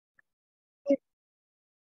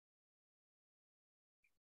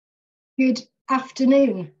Good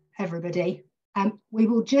afternoon, everybody. We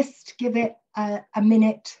will just give it a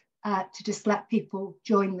minute to just let people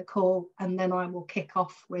join the call, and then I will kick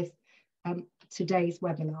off with today's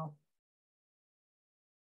webinar.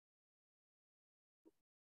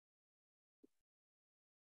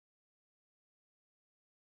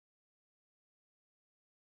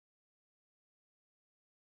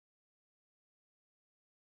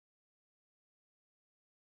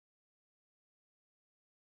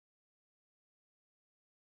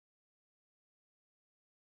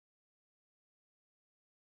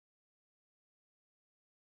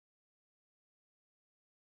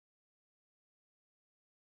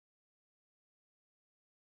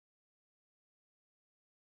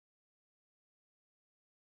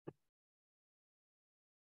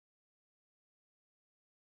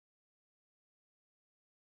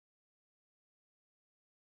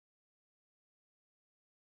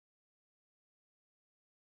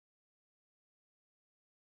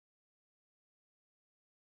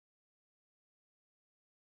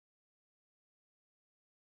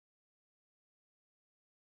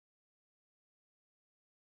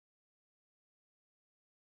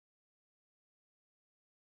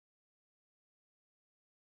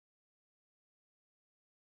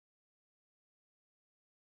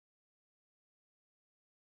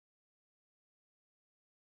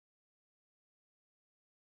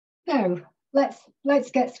 So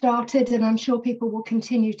let's get started, and I'm sure people will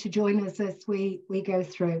continue to join us as we go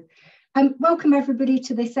through. Welcome everybody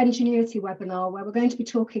to this Enginuity webinar, where we're going to be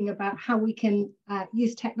talking about how we can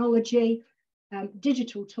use technology,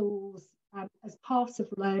 digital tools as part of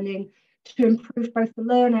learning to improve both the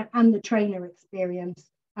learner and the trainer experience,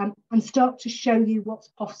 and start to show you what's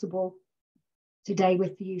possible today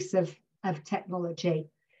with the use of technology.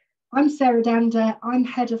 I'm Sarah Dander, I'm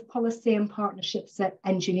Head of Policy and Partnerships at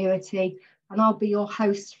Enginuity, and I'll be your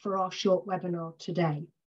host for our short webinar today.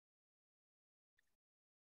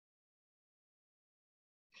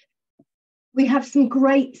 We have some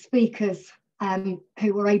great speakers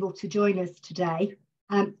who were able to join us today,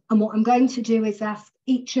 and what I'm going to do is ask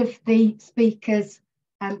each of the speakers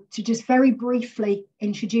to just very briefly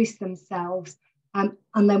introduce themselves, and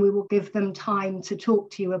then we will give them time to talk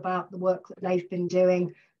to you about the work that they've been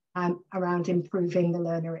doing around improving the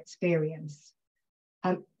learner experience.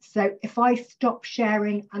 So if I stop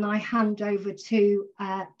sharing and I hand over to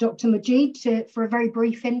Dr. Majid for a very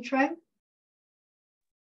brief intro.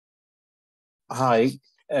 Hi,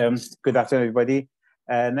 good afternoon, everybody.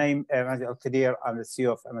 Name Majid Al-Qadir. I'm the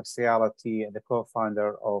CEO of MX Reality and the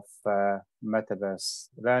co-founder of Metaverse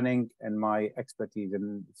Learning, and my expertise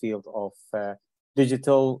in the field of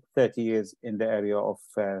digital, 30 years in the area of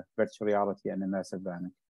virtual reality and immersive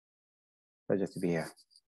learning. Pleasure to be here.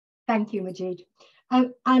 Thank you, Majid.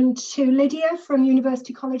 And to Lydia from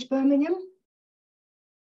University College Birmingham.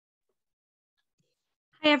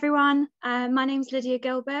 Hi everyone, my name is Lydia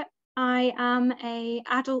Gilbert. I am an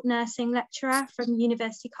adult nursing lecturer from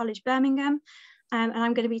University College Birmingham, and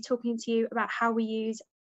I'm going to be talking to you about how we use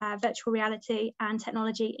virtual reality and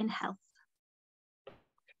technology in health.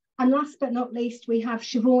 And last but not least, we have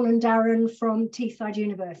Siobhan and Darren from Teesside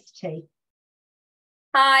University.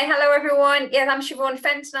 Hi, hello everyone. Yes, I'm Siobhan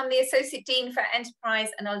Fenton. I'm the Associate Dean for Enterprise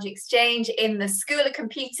and Knowledge Exchange in the School of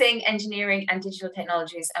Computing, Engineering and Digital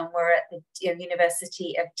Technologies, and we're at the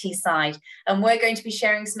University of Teesside. And we're going to be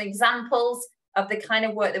sharing some examples of the kind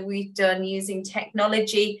of work that we've done using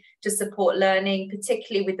technology to support learning,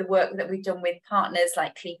 particularly with the work that we've done with partners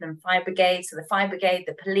like Cleveland Fire Brigade, so the Fire Brigade,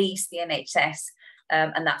 the police, the NHS,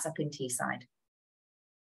 and that's up in Teesside.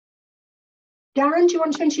 Darren, do you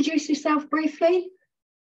want to introduce yourself briefly?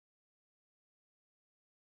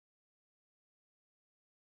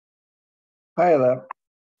 Hi there.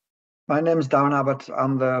 My name is Darren Abbott.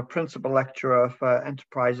 I'm the Principal Lecturer for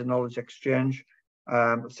Enterprise and Knowledge Exchange,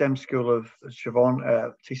 same school of Siobhan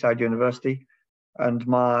at Teesside University. And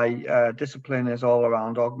my discipline is all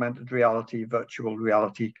around augmented reality, virtual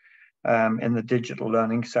reality in the digital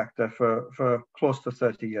learning sector for close to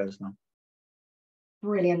 30 years now.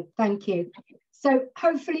 Brilliant, thank you. So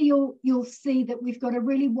hopefully you'll see that we've got a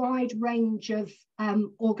really wide range of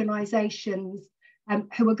organisations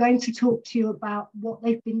who are going to talk to you about what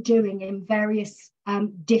they've been doing in various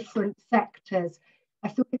different sectors. I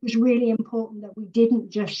thought it was really important that we didn't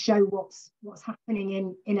just show what's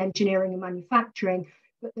happening in engineering and manufacturing,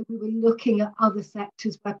 but that we were looking at other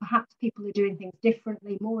sectors where perhaps people are doing things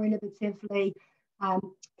differently, more innovatively.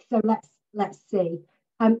 So let's see.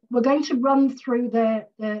 We're going to run through the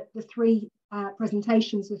three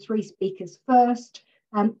presentations, the three speakers first.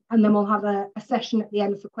 And then we'll have a session at the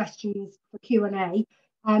end for questions for Q&A.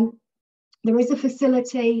 There is a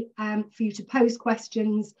facility for you to pose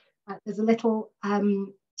questions. There's a little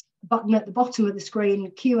button at the bottom of the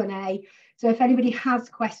screen, Q&A. So if anybody has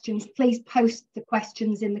questions, please post the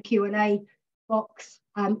questions in the Q&A box,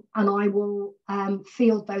 and I will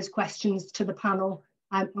field those questions to the panel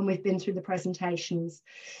when we've been through the presentations.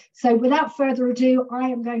 So without further ado, I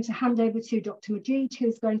am going to hand over to Dr. Majid,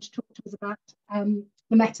 who's going to talk to us about the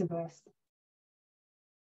metaverse.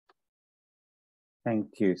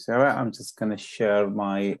 Thank you, Sarah. I'm just going to share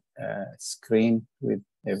my screen with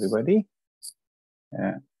everybody.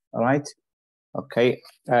 All right. Okay.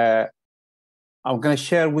 I'm going to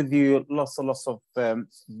share with you lots of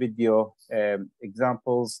video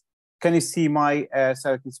examples. Can you see my,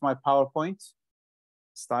 Sarah, it's my PowerPoint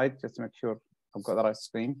slide, just to make sure I've got the right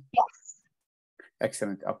screen? Yes.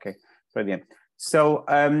 Excellent. Okay, brilliant. So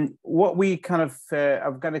what we kind of,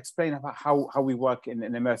 I'm going to explain about how we work in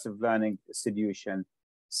an immersive learning solution.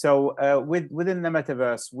 So within the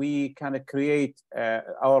metaverse, we kind of create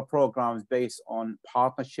our programs based on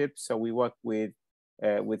partnerships. So we work with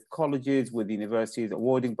colleges, with universities,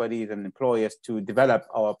 awarding bodies and employers to develop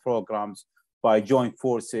our programs by joint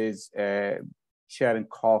forces, sharing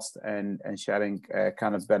cost and sharing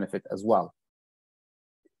kind of benefit as well.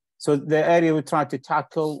 So the area we try to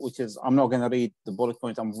tackle, which is, I'm not going to read the bullet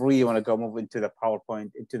points. I'm really want to go move into the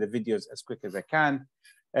PowerPoint, into the videos as quick as I can.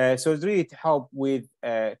 So it's really to help with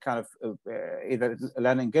kind of either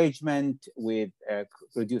learning engagement, with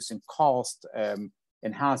reducing cost,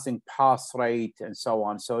 enhancing pass rate, and so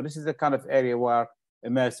on. So this is the kind of area where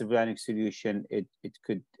immersive learning solution, it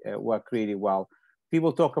could work really well.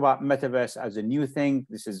 People talk about metaverse as a new thing.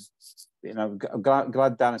 This is, you know,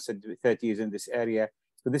 glad Dana said 30 years in this area.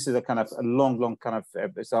 So this is a kind of a long kind of,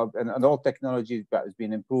 and all technology that has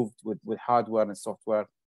been improved with hardware and software,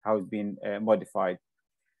 how it's been modified.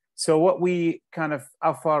 So what we kind of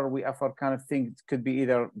offer, we offer kind of things could be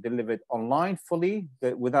either delivered online fully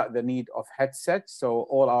without the need of headsets. So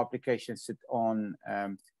all our applications sit on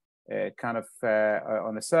kind of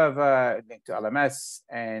on a server linked to LMS,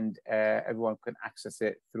 and everyone can access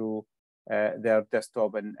it through their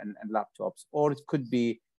desktop and laptops. Or it could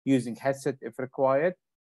be using headset if required.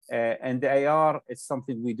 And the AR is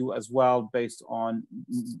something we do as well based on,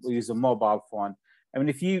 we use a mobile phone. I mean,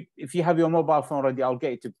 if you have your mobile phone already, I'll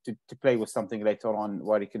get you to play with something later on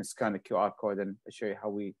where you can scan a QR code and show you how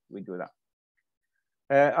we do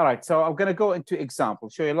that. All right, so I'm going to go into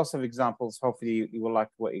examples, show you lots of examples. Hopefully you will like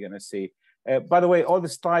what you're going to see. By the way, all the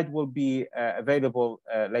slides will be available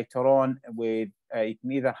later on with, you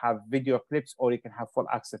can either have video clips or you can have full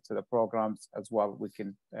access to the programs as well. We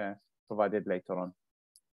can provide it later on.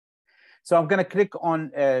 So I'm going to click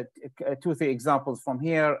on 2 or 3 examples from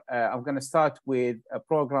here. I'm going to start with a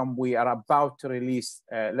program we are about to release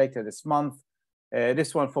later this month.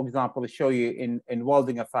 This one, for example, will show you in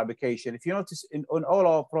welding and fabrication. If you notice, on all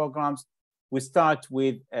our programs, we start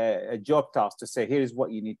with a job task to say, here's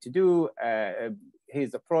what you need to do,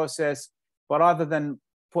 here's the process. But rather than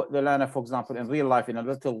put the learner, for example, in real life in a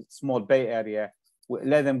little small bay area, we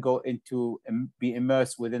let them go into and be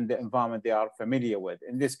immersed within the environment they are familiar with.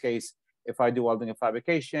 In this case, if I do welding and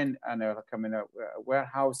fabrication and I come in a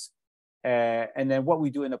warehouse, and then what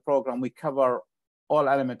we do in the program, we cover all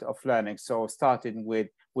elements of learning. So starting with,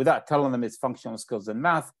 without telling them it's functional skills and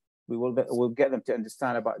math, we'll get them to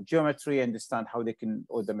understand about geometry, understand how they can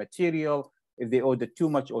order material. If they order too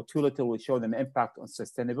much or too little, we'll show them impact on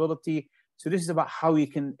sustainability. So this is about how you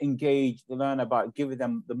can engage the learner, about giving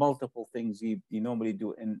them the multiple things you normally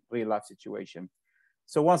do in real life situation.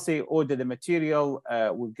 So once they order the material,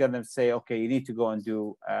 we'll get them say, okay, you need to go and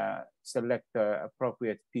do select the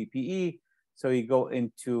appropriate PPE. So you go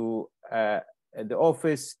into the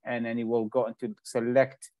office, and then you will go into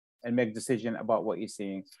select and make decision about what you're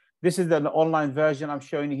seeing. This is the online version I'm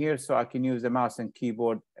showing you here, so I can use the mouse and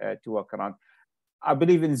keyboard to work around. I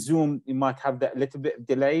believe in Zoom, you might have that little bit of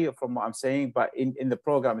delay from what I'm saying, but in the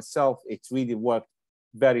program itself, it's really worked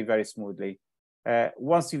very, very smoothly.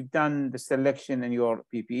 Once you've done the selection in your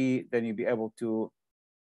PPE, then you'll be able to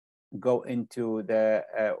go into the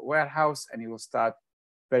warehouse, and you will start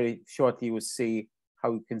very shortly. You will see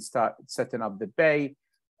how you can start setting up the bay,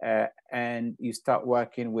 and you start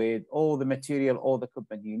working with all the material, all the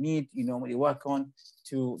equipment you need, you normally work on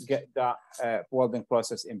to get that welding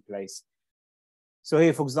process in place. So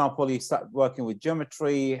here, for example, you start working with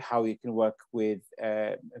geometry, how you can work with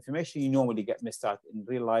information you normally get missed out in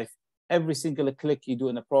real life. Every single click you do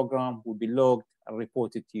in a program will be logged and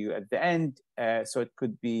reported to you at the end. So it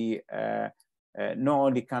could be not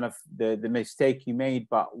only kind of the mistake you made,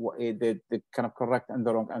 but the kind of correct and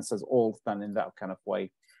the wrong answers all done in that kind of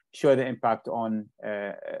way. show the impact on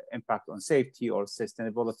safety or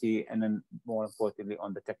sustainability, and then more importantly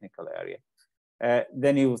on the technical area.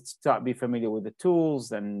 Then you will start be familiar with the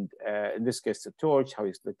tools, and in this case the torch, how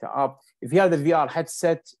you split it up. If you have the VR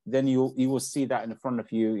headset, then you will see that in front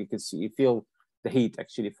of you. You can see, you feel the heat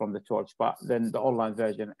actually from the torch, but then the online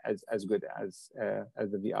version as good as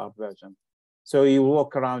the VR version. So you will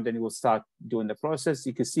walk around and you will start doing the process.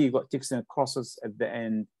 You can see you've got ticks and crosses at the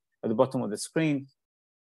end, at the bottom of the screen,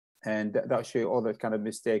 and that'll show you all the kind of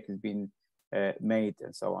mistake has been made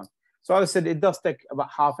and so on. So as I said, it does take about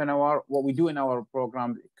half an hour. What we do in our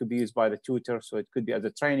program, it could be used by the tutor, so it could be as a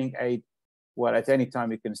training aid, where at any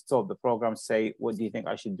time you can stop the program, say, what do you think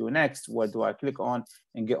I should do next? What do I click on?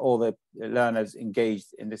 And get all the learners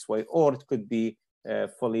engaged in this way. Or it could be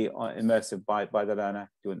fully immersive by the learner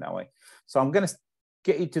doing that way. So I'm going to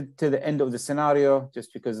get you to the end of the scenario,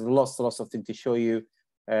 just because there's lots of things to show you.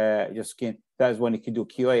 That is when you can do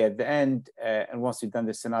QA at the end. And once you've done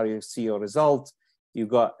the scenario, you see your result. You've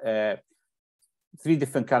got 3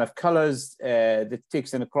 different kind of colors, the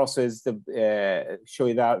ticks and the crosses, show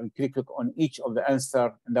you that. You click on each of the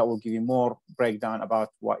answer, and that will give you more breakdown about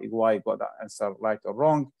why you got that answer right or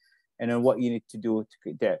wrong, and then what you need to do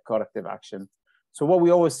to get corrective action. So what we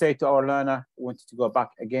always say to our learner, we want you to go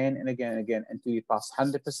back again and again and again until you pass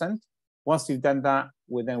 100%. Once you've done that,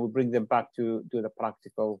 we bring them back to do the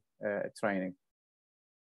practical training.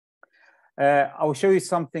 I will show you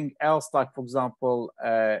something else, like for example,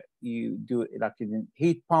 you do like a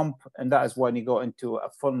heat pump, and that is when you go into a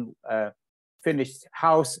full finished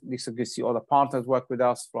house. This you can see all the partners work with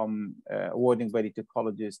us, from awarding body to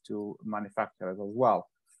colleges to manufacturers as well.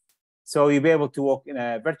 So you'll be able to walk in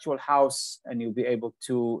a virtual house, and you'll be able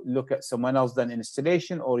to look at someone else done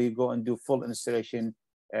installation, or you go and do full installation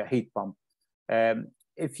heat pump.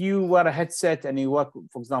 If you wear a headset and you work,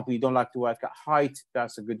 for example, you don't like to work at height,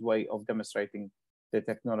 that's a good way of demonstrating the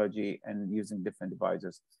technology and using different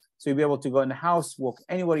devices. So you'll be able to go in the house, walk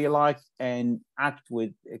anywhere you like, and act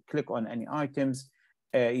with, click on any items.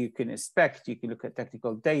 You can inspect, you can look at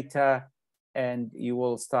technical data, and you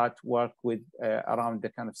will start work with around the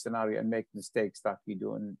kind of scenario and make mistakes that you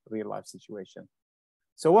do in real life situation.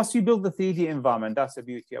 So once you build the 3D environment, that's the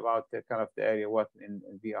beauty about the kind of the area working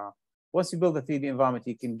in VR. Once you build the 3D environment,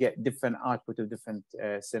 you can get different output of different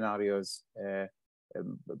scenarios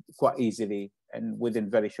quite easily and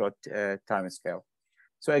within very short time scale.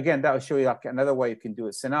 So again, that will show you like another way you can do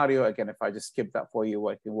a scenario. Again, if I just skip that for you,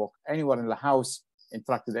 where you can walk anywhere in the house,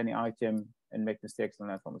 interact with any item, and make mistakes and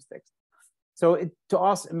learn from mistakes. So to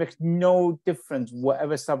us, it makes no difference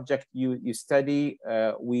whatever subject you study.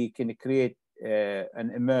 We can create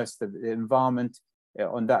an immersive environment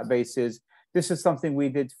on that basis. This is something we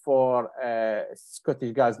did for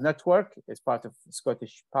Scottish Gas Network as part of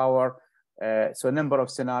Scottish Power. So a number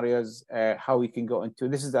of scenarios, how we can go into,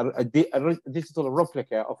 this is a digital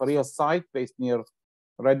replica of a real site based near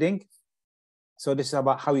Reading. So this is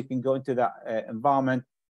about how you can go into that environment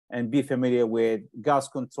and be familiar with gas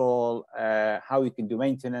control, how you can do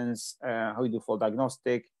maintenance, how you do full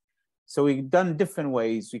diagnostic. So we've done different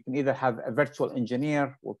ways. You can either have a virtual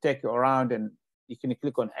engineer, will take you around, and you can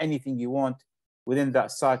click on anything you want within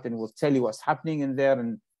that site, and will tell you what's happening in there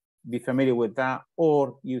and be familiar with that.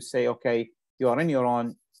 Or you say, okay, you are on your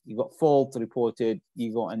own, you got fault reported,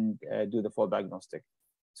 you go and do the full diagnostic.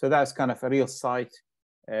 So that's kind of a real site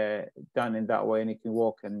done in that way, and you can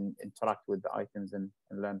walk and interact with the items and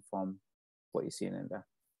learn from what you're seeing in there.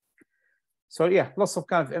 So yeah, lots of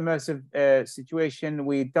kind of immersive situation.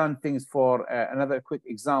 We've done things for another quick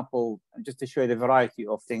example, just to show you the variety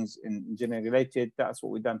of things in engineering related. That's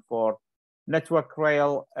what we've done for Network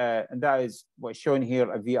Rail, and that is what's shown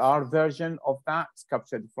here, a VR version of that. It's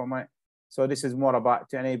captured from it. So this is more about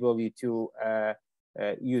to enable you to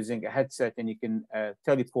using a headset, and you can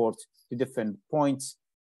teleport to different points.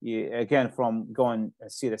 Again, from go and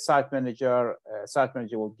see the site manager. Site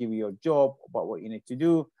manager will give you your job about what you need to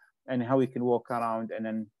do, and how we can walk around and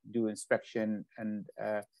then do inspection and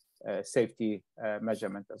safety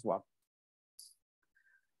measurement as well.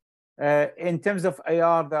 In terms of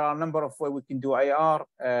AR, there are a number of ways we can do AR.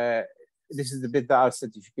 This is the bit that I said,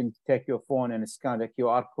 if you can take your phone and scan the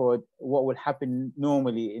QR code, what will happen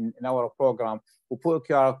normally in our program, we'll put a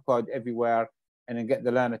QR code everywhere and then get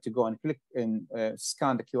the learner to go and click and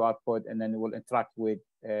scan the QR code, and then it will interact with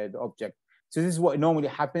the object. So this is what normally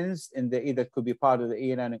happens in the, either could be part of the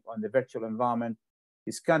e-learning on the virtual environment.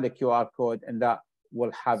 You scan the QR code, and that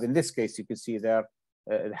will have, in this case, you can see there,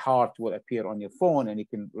 the heart will appear on your phone, and you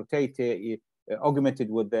can rotate it, augmented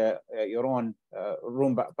with your own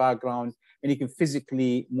room background, and you can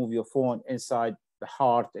physically move your phone inside the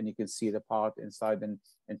heart, and you can see the part inside and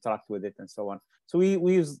interact with it and so on. So we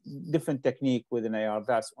use different technique within AR.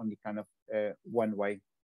 That's only kind of one way.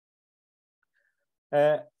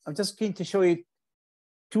 I'm just keen to show you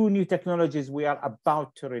 2 new technologies we are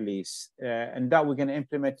about to release, and that we're going to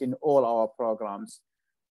implement in all our programs.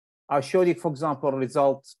 I'll show you, for example,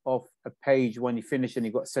 results of a page when you finish and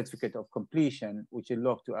you got certificate of completion, which is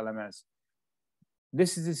logged to LMS.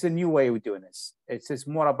 This is a new way of doing this. It's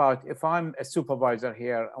more about, if I'm a supervisor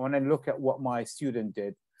here, when I look at what my student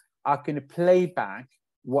did, I can play back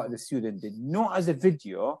what the student did, not as a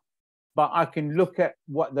video, but I can look at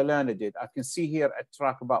what the learner did. I can see here a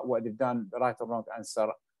track about what they've done, the right or wrong answer.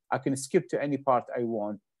 I can skip to any part I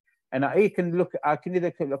want. And I can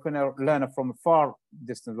either look at a learner from a far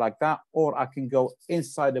distance like that, or I can go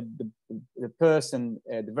inside the person,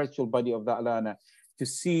 the virtual body of that learner, to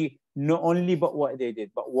see not only about what they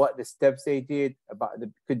did, but what the steps they did,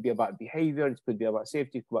 could be about behavior, it could be about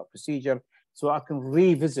safety, it could be about procedure. So I can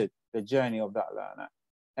revisit the journey of that learner.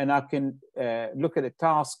 And I can look at the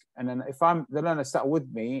task, and then if the learner sat with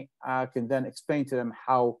me, I can then explain to them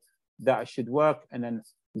how that should work, and then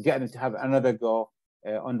get them to have another go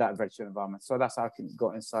on that virtual environment. So that's how I can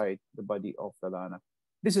go inside the body of the learner.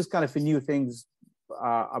 This is kind of a new things.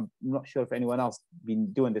 I'm not sure if anyone else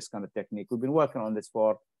been doing this kind of technique. We've been working on this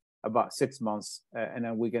for about 6 months, and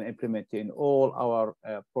then we're going to implement it in all our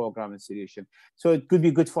programming solution. So it could be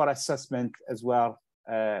good for assessment as well,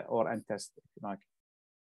 or end test, if you like.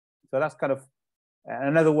 So that's kind of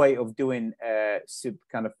another way of doing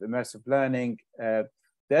kind of immersive learning.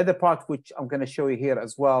 The other part, which I'm going to show you here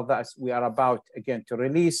as well, that we are about, again, to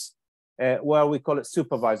release, where we call it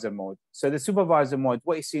supervisor mode. So the supervisor mode,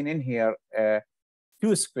 what you're seeing in here,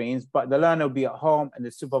 2 screens, but the learner will be at home and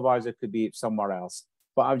the supervisor could be somewhere else.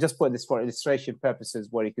 But I've just put this for illustration purposes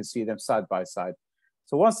where you can see them side by side.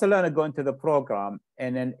 So once the learner go into the program,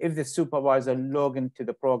 and then if the supervisor log into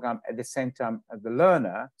the program at the same time as the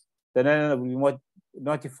learner will be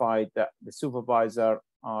notified that the supervisor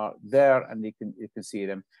are there, and you can see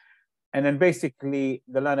them. And then basically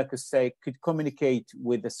the learner could communicate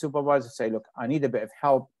with the supervisor, say, look, I need a bit of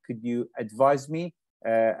help. Could you advise me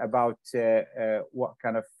about what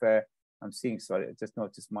kind of, I'm seeing, sorry, I just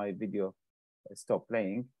noticed my video stopped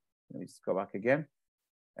playing. Let me just go back again.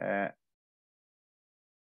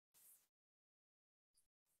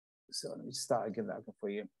 So let me start again that for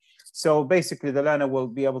you. So basically the learner will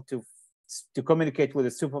be able to communicate with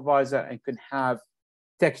the supervisor, and can have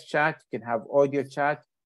text chat, can have audio chat,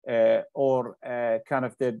 or kind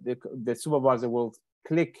of the supervisor will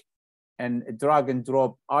click and drag and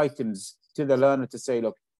drop items to the learner to say,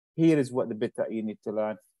 look, here is what the bit that you need to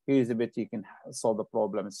learn. Here's the bit you can solve the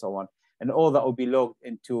problem, and so on. And all that will be logged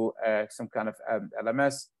into some kind of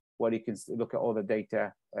LMS, where you can look at all the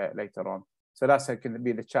data later on. So that's how it can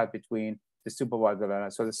be the chat between the supervisor and the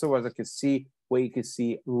learner. So the supervisor can see what you can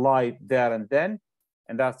see live there and then.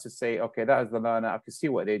 And that's to say, okay, that is the learner. I can see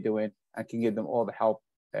what they're doing. I can give them all the help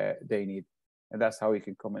they need. And that's how we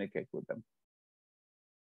can communicate with them.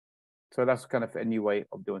 So that's kind of a new way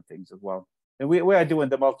of doing things as well. And we are doing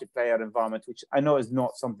the multiplayer environment, which I know is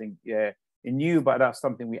not something new, but that's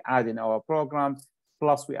something we add in our program.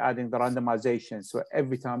 Plus, we're adding the randomization. So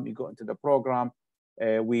every time you go into the program,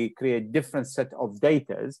 we create different set of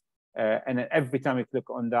datas. And then every time you click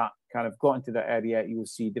on that, kind of go into the area, you will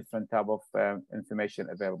see different type of information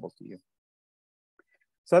available to you.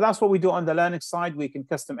 So that's what we do on the learning side. We can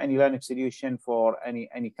custom any learning solution for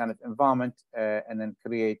any kind of environment, and then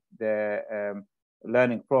create the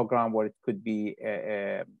learning program, where it could be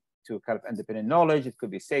to kind of independent knowledge, it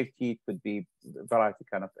could be safety, it could be a variety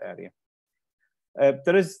kind of area.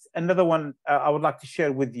 There is another one I would like to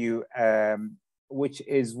share with you, which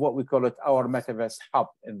is what we call it our Metaverse Hub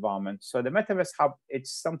environment. So the Metaverse Hub,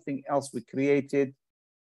 it's something else we created,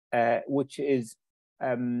 which is,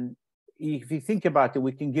 if you think about it,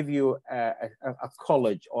 we can give you a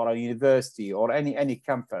college or a university or any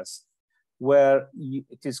campus where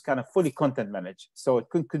it is kind of fully content managed. So it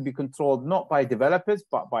could be controlled not by developers,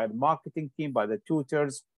 but by the marketing team, by the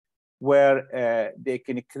tutors, where they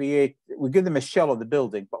can create, we give them a shell of the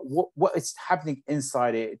building, but what is happening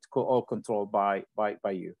inside it, it's all controlled by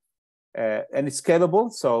you. And it's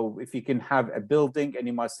scalable. So if you can have a building and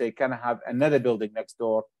you might say, can I have another building next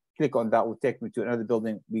door? Click on that, will take me to another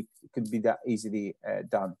building. It could be that easily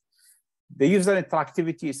done. The user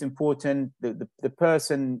interactivity is important. The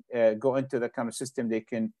person go into the kind of system, they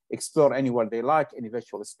can explore anywhere they like, any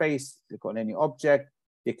virtual space, click on any object.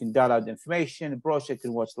 They can download information, brochure, they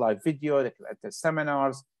can watch live video, they can attend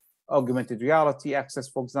seminars, augmented reality access,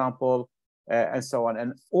 for example, and so on.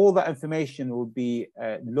 And all that information will be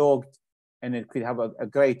logged and it could have a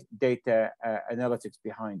great data analytics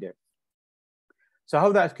behind it. So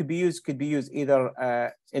how that could be used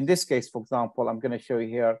either, in this case, for example, I'm going to show you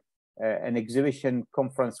here an exhibition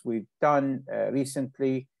conference we've done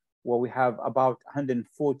recently, where we have about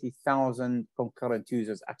 140,000 concurrent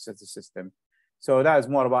users access the system. So that is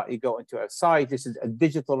more about, you go into a site. This is a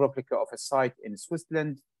digital replica of a site in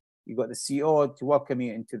Switzerland. You got the CEO to welcome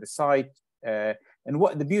you into the site. And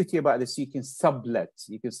what the beauty about this, you can sublet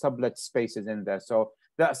spaces in there. So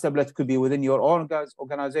that sublet could be within your own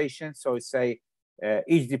organization. So say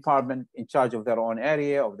each department in charge of their own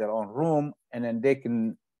area, of their own room, and then they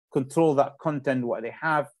can control that content, what they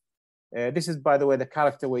have. This is, by the way, the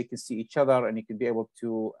character where you can see each other, and you can be able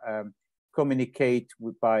to communicate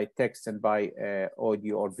by text and by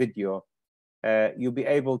audio or video. You'll be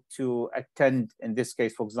able to attend, in this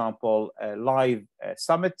case, for example, a live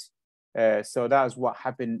summit. So that's what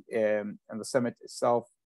happened in the summit itself,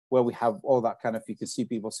 where we have all that kind of, you can see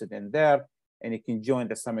people sitting there, and you can join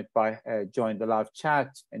the summit by join the live chat,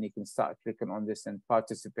 and you can start clicking on this and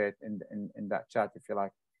participate in that chat if you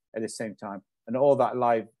like at the same time. And all that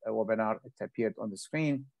live webinar, it appeared on the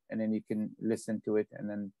screen, and then you can listen to it and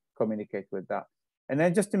then communicate with that. And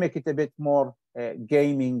then just to make it a bit more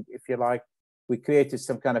gaming, if you like, we created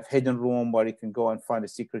some kind of hidden room where you can go and find a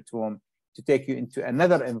secret room to take you into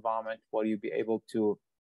another environment where you'll be able to,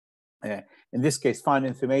 in this case, find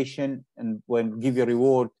information and give you a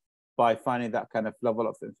reward by finding that kind of level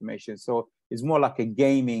of information. So it's more like a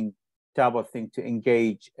gaming type of thing to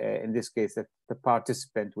engage, in this case, the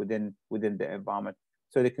participant within the environment.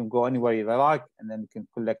 So they can go anywhere they like, and then they can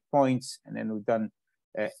collect points. And then we've done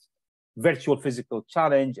virtual physical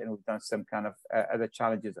challenge, and we've done some kind of other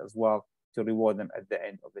challenges as well to reward them at the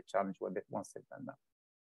end of the challenge once they've done that.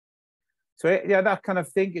 So yeah, that kind of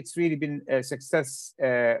thing, it's really been a success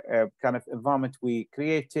kind of environment we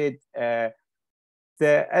created.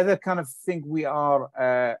 The other kind of thing we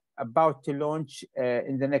are about to launch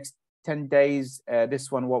in the next 10 days,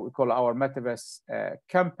 this one, what we call our Metaverse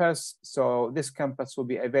campus. So this campus will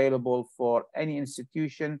be available for any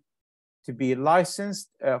institution to be licensed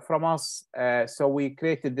from us. So we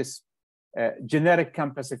created this generic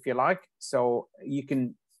campus, if you like. So you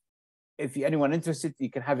can, if anyone interested, you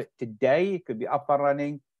can have it today. It could be up and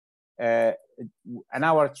running. An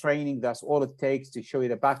hour training, that's all it takes to show you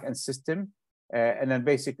the back-end system. And then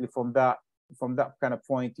basically from that kind of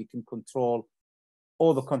point, you can control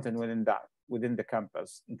all the content within the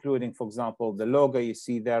campus, including, for example, the logo you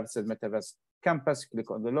see there, it says Metaverse Campus. Click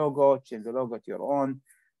on the logo, change the logo to your own.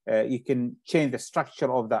 You can change the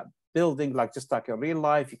structure of that building, just like in real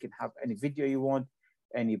life. You can have any video you want,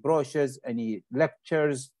 any brochures, any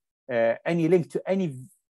lectures, any link to any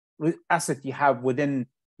asset you have within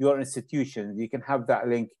your institution. You can have that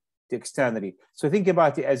link to externally. So think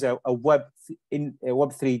about it as a web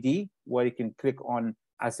 3D, where you can click on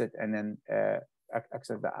asset and then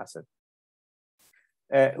access the asset.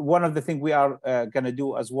 One of the things we are going to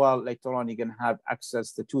do as well later on, you're going to have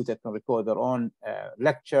access to tools that can record their own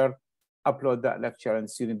lecture, upload that lecture, and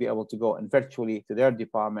students be able to go and virtually to their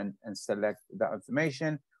department and select that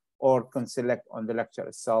information, or can select on the lecture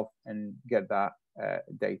itself and get that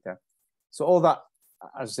data. So all that,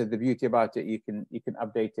 as I said, the beauty about it, you can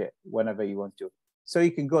update it whenever you want to. So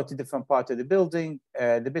you can go to different parts of the building.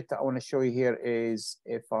 The bit that I want to show you here is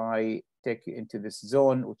if I take you into this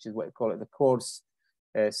zone, which is what we call it, the course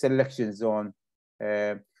selection zone,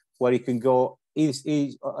 where you can go.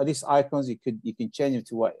 These icons, you can change them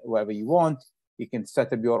to whatever you want. You can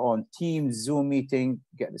set up your own team Zoom meeting,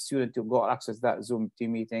 get the student to go access that Zoom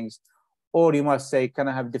team meetings, or you must say, can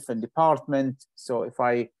I have different department? So if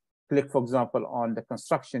I click, for example, on the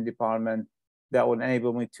construction department, that will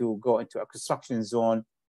enable me to go into a construction zone,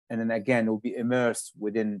 and then again, it will be immersed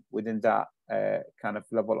within that kind of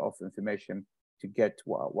level of information to get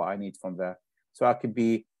what I need from there. So I could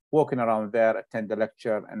be walking around there, attend the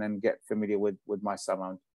lecture, and then get familiar with my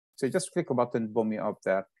surround. So just click a button, boom, you're up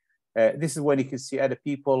there. This is when you can see other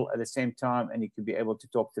people at the same time, and you can be able to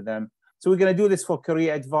talk to them. So we're going to do this for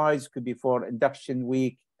career advice, could be for induction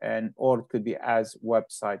week, or it could be as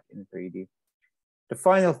website in 3D. The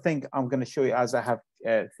final thing I'm going to show you, as I have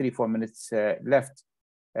 3-4 minutes left,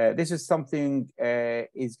 this is something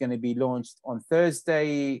is going to be launched on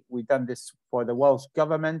Thursday. We've done this for the Welsh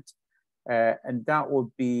government, and that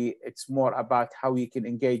would be, it's more about how you can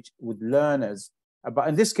engage with learners, about,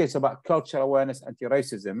 in this case, about cultural awareness,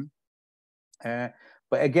 anti-racism.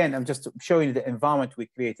 But again, I'm just showing you the environment we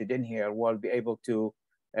created in here. We'll be able to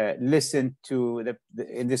listen to,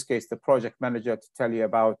 in this case, the project manager to tell you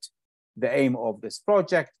about the aim of this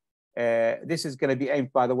project. This is going to be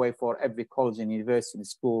aimed, by the way, for every college and university and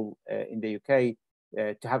school in the UK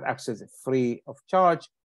to have access free of charge.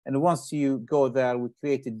 And once you go there, we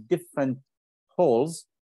created different halls.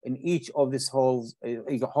 In each of these halls,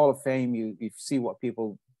 is a Hall of Fame. You see what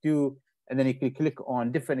people do, and then you can click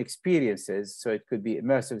on different experiences. So it could be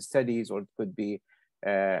immersive studies, or it could be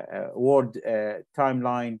word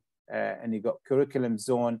timeline, and you got curriculum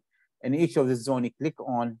zone. And each of the zone you click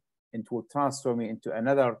on, and it will transform you into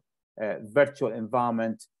another virtual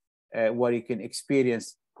environment where you can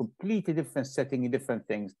experience completely different setting and different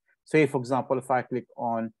things. So, for example, if I click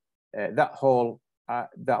on that hall,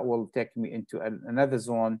 that will take me into another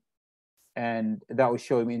zone, and that will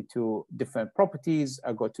show me into different properties.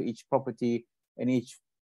 I go to each property, and each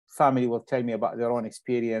family will tell me about their own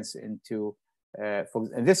experience into,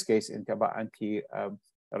 in this case, into about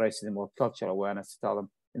anti-racism or cultural awareness. Tell them,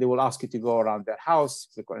 and they will ask you to go around their house,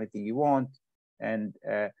 click on anything you want, and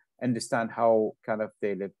understand how kind of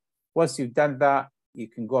they live. Once you've done that, you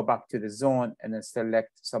can go back to the zone and then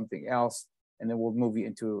select something else, and then we'll move you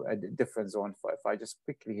into a different zone. If I just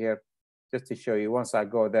quickly here, just to show you, once I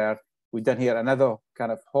go there, we've done here another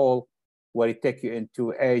kind of hall where it take you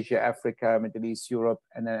into Asia, Africa, Middle East, Europe,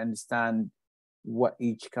 and then understand what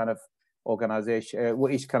each kind of organization,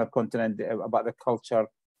 what each kind of continent about the culture,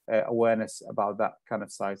 awareness about that kind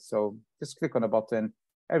of site. So just click on a button,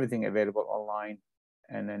 everything available online,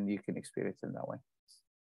 and then you can experience it in that way.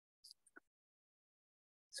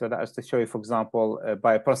 So that is to show you, for example,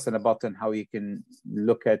 by pressing a button, how you can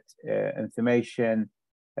look at information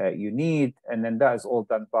you need. And then that is all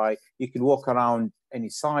done by, you can walk around any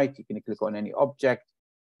site, you can click on any object,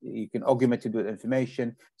 you can augment it with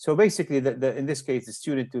information. So basically, in this case, the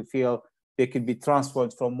student to feel they can be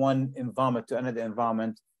transferred from one environment to another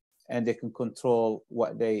environment, and they can control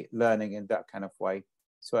what they're learning in that kind of way.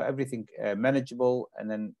 So everything manageable, and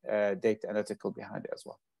then data analytical behind it as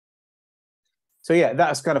well. So yeah,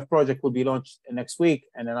 that kind of project will be launched next week.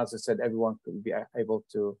 And then, as I said, everyone will be able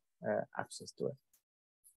to access to it.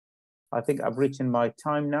 I think I've reached my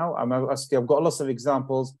time now. I've got lots of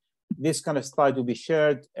examples. This kind of slide will be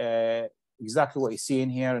shared, exactly what you see in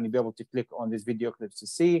here, and you'll be able to click on these video clips to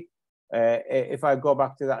see. If I go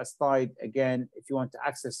back to that slide again, if you want to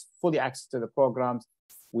fully access to the programs,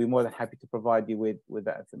 we're more than happy to provide you with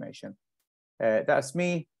that information. That's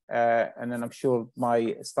me, and then I'm sure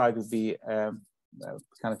my slide will be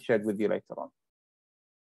kind of shared with you later on.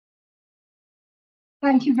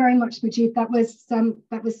 Thank you very much, Majid. That was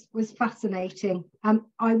fascinating.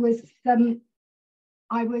 I was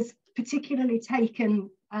particularly taken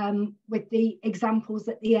with the examples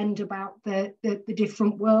at the end about the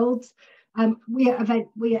different worlds. We at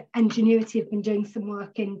Enginuity have been doing some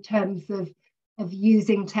work in terms of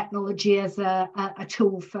using technology as a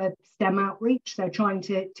tool for STEM outreach. So trying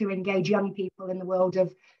to engage young people in the world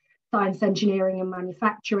of science, engineering and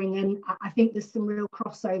manufacturing. And I think there's some real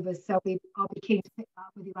crossovers. So I'll be keen to pick that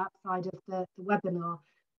up with you outside of the webinar.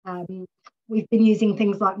 We've been using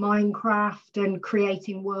things like Minecraft and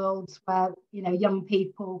creating worlds where, you know, young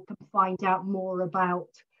people can find out more about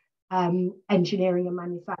engineering and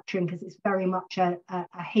manufacturing, because it's very much a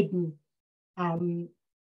hidden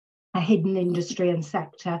industry and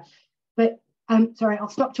sector. But sorry, I'll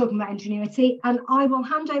stop talking about Enginuity, and I will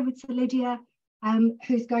hand over to Lydia,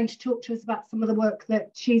 who's going to talk to us about some of the work that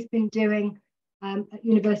she's been doing at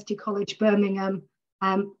University College Birmingham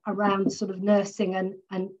around sort of nursing and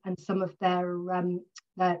some of their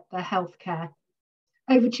healthcare.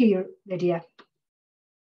 Over to you, Lydia.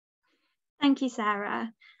 Thank you,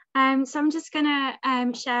 Sarah. So I'm just going to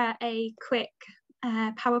share a quick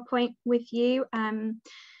PowerPoint with you,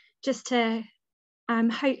 just to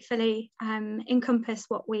hopefully encompass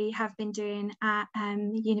what we have been doing at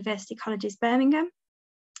University Colleges Birmingham.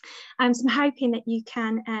 So I'm hoping that you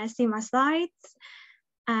can see my slides.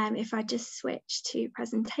 If I just switch to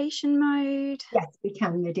presentation mode. Yes, we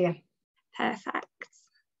can, Lydia. Perfect.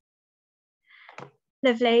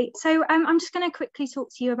 Lovely. So I'm just going to quickly talk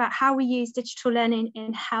to you about how we use digital learning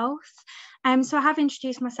in health. So I have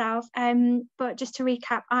introduced myself, but just to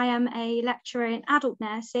recap, I am a lecturer in adult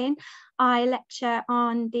nursing. I lecture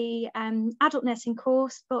on the adult nursing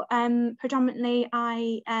course, but predominantly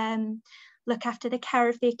I look after the care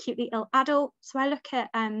of the acutely ill adult. So I look at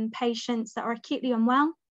patients that are acutely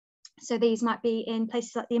unwell. So these might be in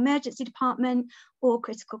places like the emergency department or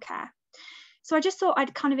critical care. So I just thought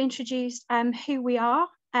I'd kind of introduce who we are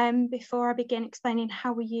before I begin explaining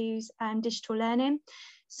how we use digital learning.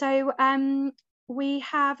 So we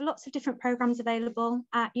have lots of different programs available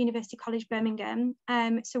at University College Birmingham.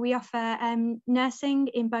 So we offer nursing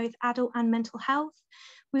in both adult and mental health.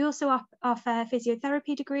 We also offer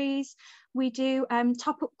physiotherapy degrees. We do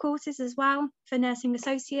top-up courses as well for nursing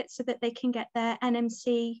associates so that they can get their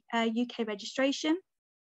NMC UK registration.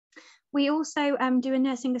 We also do a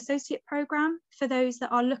nursing associate program for those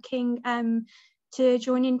that are looking to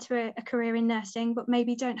join into a career in nursing, but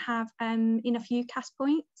maybe don't have enough UCAS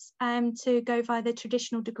points to go via the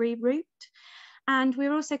traditional degree route. And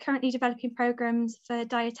we're also currently developing programs for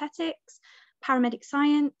dietetics, paramedic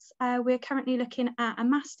science. We're currently looking at a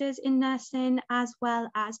master's in nursing as well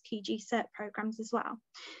as PG cert programs as well.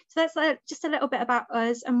 So that's just a little bit about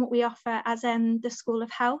us and what we offer as the School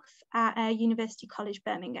of Health at University College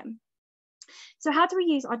Birmingham. So how do we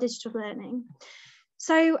use our digital learning?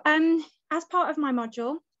 So as part of my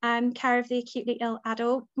module, Care of the Acutely Ill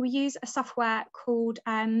Adult, we use a software called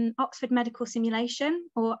Oxford Medical Simulation,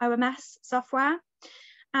 or OMS software.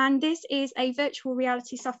 And this is a virtual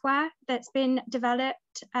reality software that's been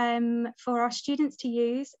developed for our students to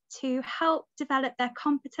use to help develop their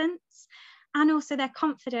competence and also their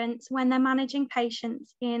confidence when they're managing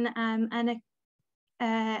patients in an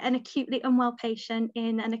acutely unwell patient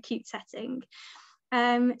in an acute setting.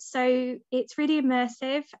 So it's really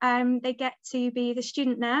immersive. They get to be the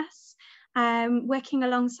student nurse, working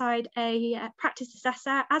alongside a practice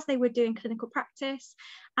assessor as they would do in clinical practice,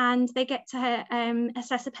 and they get to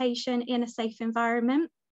assess a patient in a safe environment.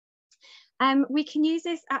 We can use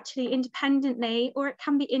this actually independently, or it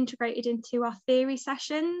can be integrated into our theory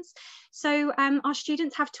sessions. So our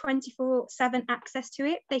students have 24/7 access to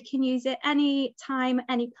it. They can use it any time,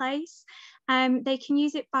 any place. They can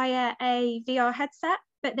use it via a VR headset,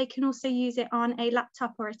 but they can also use it on a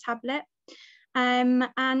laptop or a tablet.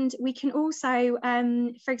 And we can also,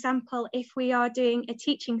 for example, if we are doing a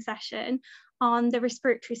teaching session on the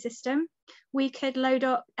respiratory system, we could load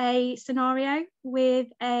up a scenario with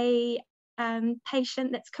a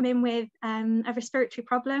patient that's come in with a respiratory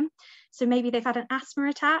problem. So maybe they've had an asthma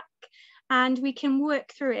attack, and we can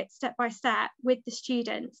work through it step by step with the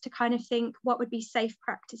students to kind of think what would be safe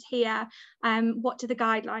practice here, what do the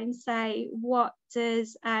guidelines say, what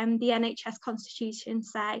does the NHS constitution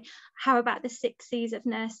say, how about the 6 C's of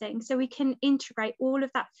nursing. So we can integrate all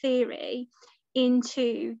of that theory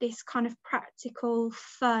into this kind of practical,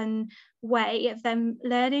 fun way of them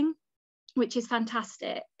learning, which is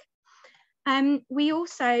fantastic. We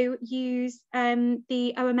also use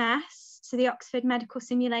the OMS, so the Oxford Medical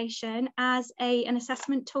Simulation, as an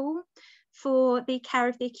assessment tool for the Care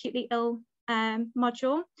of the Acutely Ill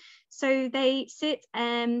module. So they sit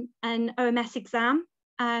an OMS exam.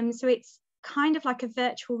 So it's kind of like a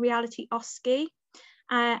virtual reality OSCE.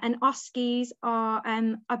 And OSCEs are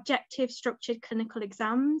objective structured clinical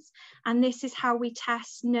exams, and this is how we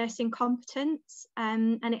test nursing competence,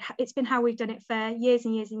 and it's been how we've done it for years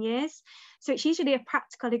and years and years. So it's usually a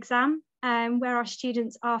practical exam where our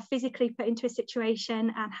students are physically put into a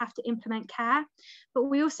situation and have to implement care, but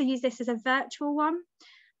we also use this as a virtual one.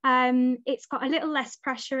 It's got a little less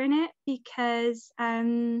pressure in it because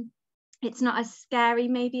it's not as scary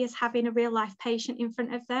maybe as having a real life patient in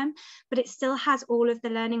front of them, but it still has all of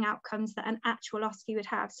the learning outcomes that an actual OSCE would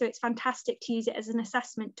have. So it's fantastic to use it as an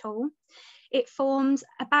assessment tool. It forms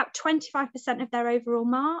about 25% of their overall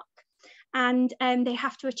mark, and they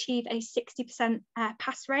have to achieve a 60%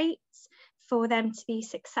 pass rate for them to be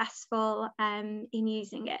successful in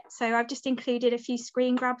using it. So I've just included a few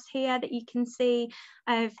screen grabs here that you can see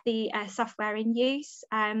of the software in use.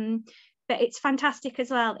 But it's fantastic as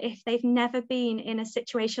well if they've never been in a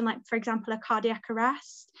situation like, for example, a cardiac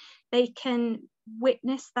arrest. They can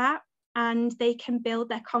witness that and they can build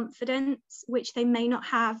their confidence, which they may not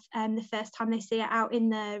have the first time they see it out in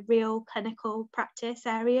the real clinical practice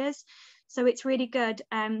areas. So it's really good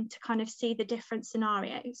to kind of see the different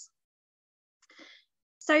scenarios.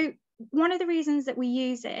 So one of the reasons that we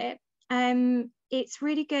use it, it's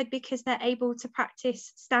really good because they're able to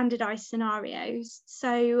practice standardized scenarios.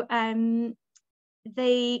 So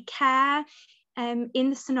the care in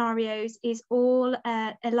the scenarios is all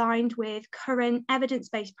aligned with current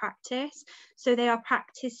evidence-based practice. So they are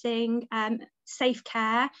practicing safe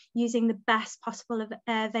care using the best possible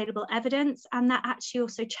available evidence, and that actually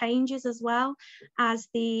also changes as well as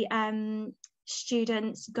the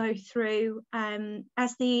students go through,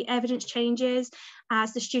 as the evidence changes,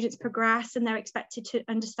 as the students progress and they're expected to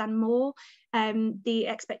understand more, the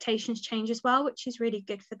expectations change as well, which is really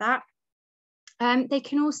good for that. They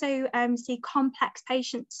can also see complex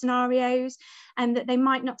patient scenarios that they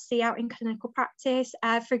might not see out in clinical practice.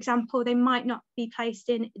 For example, they might not be placed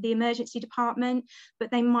in the emergency department, but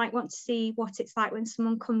they might want to see what it's like when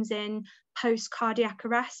someone comes in post cardiac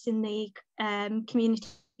arrest in the community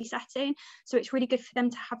setting. So it's really good for them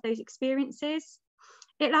to have those experiences.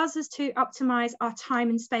 It allows us to optimize our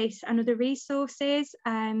time and space and other resources.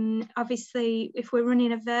 Obviously, if we're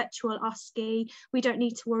running a virtual OSCE, we don't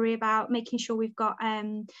need to worry about making sure we've got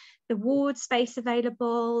the ward space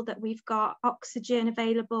available, that we've got oxygen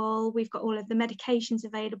available, we've got all of the medications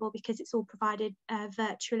available, because it's all provided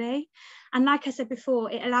virtually. And like I said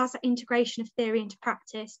before, it allows that integration of theory into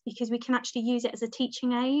practice, because we can actually use it as a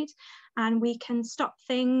teaching aid, and we can stop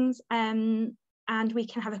things and we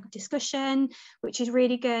can have a discussion, which is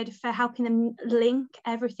really good for helping them link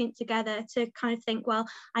everything together to kind of think, well,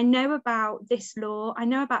 I know about this law, I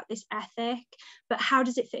know about this ethic, but how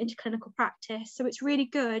does it fit into clinical practice? So it's really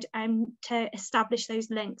good to establish those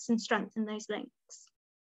links and strengthen those links.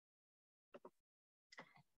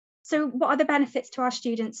 So what are the benefits to our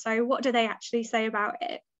students? So what do they actually say about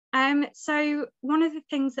it? So one of the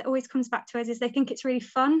things that always comes back to us is they think it's really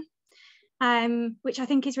fun. Which I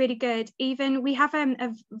think is really good. Even we have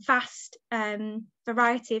a vast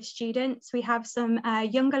variety of students. We have some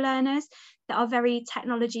younger learners that are very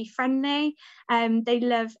technology friendly. They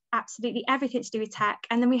love absolutely everything to do with tech.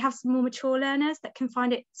 And then we have some more mature learners that can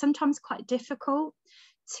find it sometimes quite difficult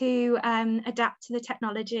to adapt to the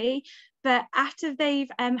technology. But after they've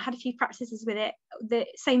had a few practices with it, the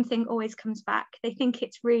same thing always comes back. They think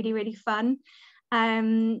it's really, really fun.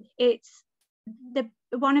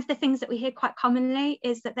 One of the things that we hear quite commonly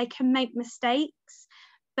is that they can make mistakes,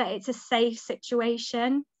 but it's a safe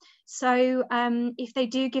situation. So if they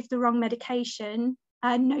do give the wrong medication,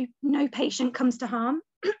 no patient comes to harm,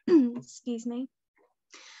 excuse me,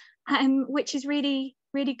 which is really,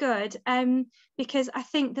 really good, because I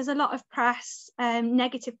think there's a lot of press,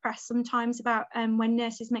 negative press sometimes about when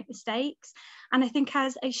nurses make mistakes. And I think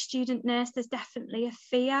as a student nurse, there's definitely a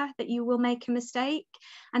fear that you will make a mistake.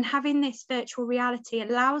 And having this virtual reality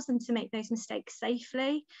allows them to make those mistakes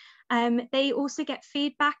safely. They also get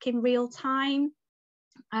feedback in real time.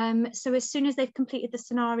 So as soon as they've completed the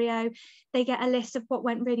scenario, they get a list of what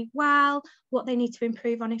went really well, what they need to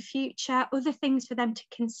improve on in future, other things for them to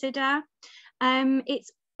consider.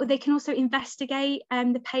 They can also investigate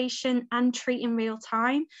the patient and treat in real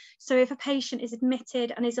time. So if a patient is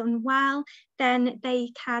admitted and is unwell, then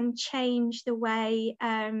they can change the way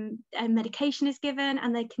medication is given,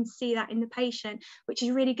 and they can see that in the patient, which is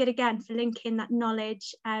really good, again, for linking that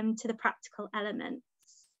knowledge to the practical elements.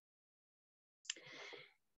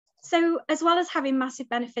 So as well as having massive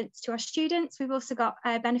benefits to our students, we've also got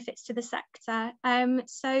benefits to the sector.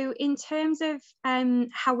 So in terms of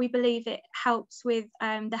how we believe it helps with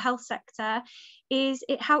the health sector, is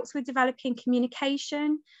it helps with developing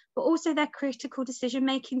communication, but also their critical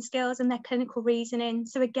decision-making skills and their clinical reasoning.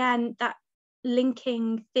 So again, that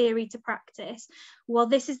linking theory to practice. Well,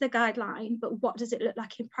 this is the guideline, but what does it look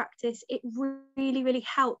like in practice? It really, really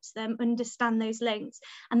helps them understand those links,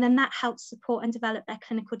 and then that helps support and develop their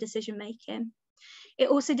clinical decision making. It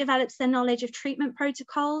also develops their knowledge of treatment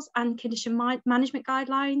protocols and condition management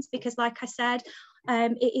guidelines, because like I said,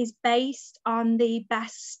 it is based on the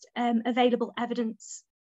best available evidence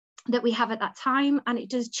that we have at that time, and it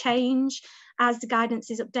does change as the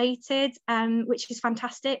guidance is updated, which is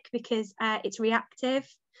fantastic because it's reactive.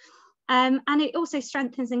 And it also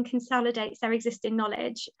strengthens and consolidates their existing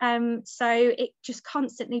knowledge. So it just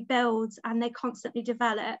constantly builds and they constantly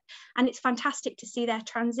develop, and it's fantastic to see their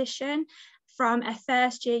transition from a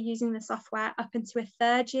first year using the software up into a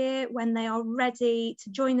third year, when they are ready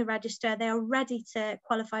to join the register, they are ready to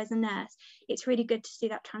qualify as a nurse. It's really good to see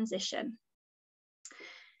that transition.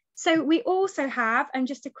 So we also have, and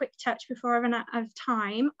just a quick touch before I run out of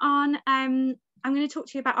time, on I'm going to talk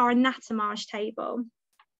to you about our anatomage table.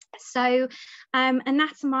 So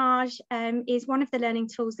anatomage is one of the learning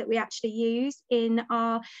tools that we actually use in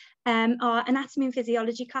our anatomy and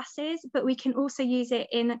physiology classes, but we can also use it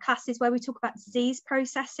in classes where we talk about disease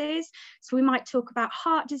processes. So we might talk about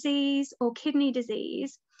heart disease or kidney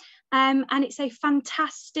disease, and it's a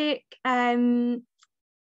fantastic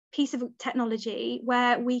piece of technology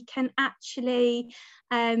where we can actually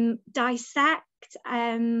dissect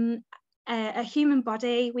a human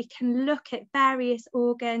body. We can look at various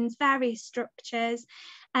organs, various structures,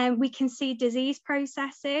 and we can see disease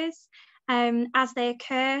processes. as they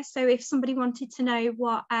occur. So if somebody wanted to know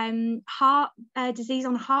what heart disease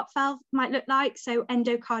on the heart valve might look like, so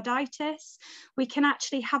endocarditis, we can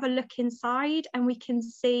actually have a look inside and we can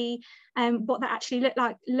see what that actually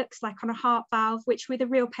looks like on a heart valve, which with a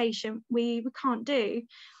real patient we can't do.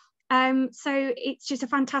 So it's just a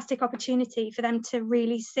fantastic opportunity for them to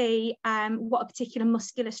really see what a particular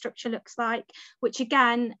muscular structure looks like, which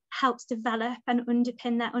again helps develop and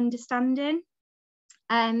underpin their understanding.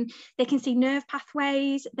 They can see nerve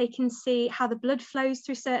pathways, they can see how the blood flows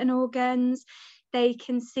through certain organs, they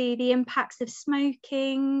can see the impacts of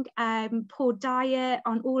smoking, poor diet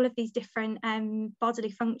on all of these different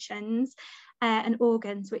bodily functions and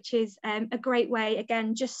organs, which is a great way,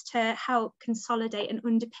 again, just to help consolidate and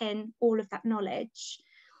underpin all of that knowledge.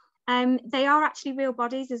 They are actually real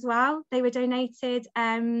bodies as well. They were donated,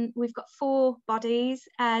 we've got 4 bodies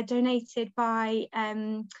donated by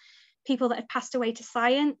people that have passed away to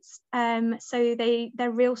science. So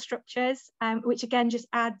they're real structures, which again just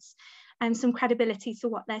adds some credibility to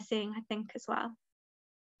what they're seeing, I think, as well.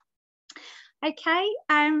 Okay,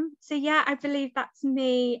 so yeah, I believe that's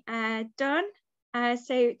me done.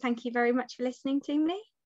 So thank you very much for listening to me.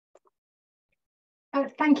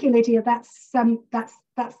 Thank you, Lydia. That's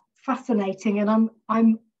fascinating, and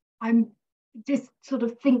I'm just sort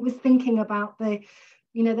of was thinking about the,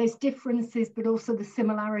 you know, those differences, but also the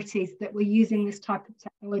similarities that we're using this type of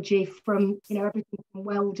technology from, you know, everything from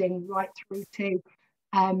welding right through to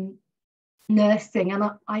nursing.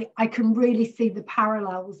 And I can really see the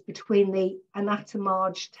parallels between the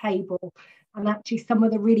anatomage table and actually some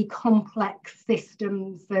of the really complex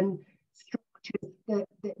systems and structures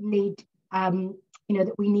that need, you know,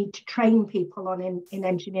 that we need to train people on in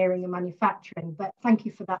engineering and manufacturing. But thank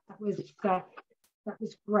you for that. That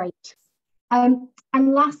was great.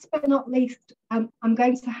 And last but not least, I'm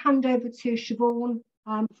going to hand over to Siobhan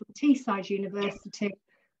from Teesside University.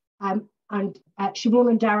 And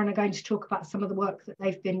Siobhan and Darren are going to talk about some of the work that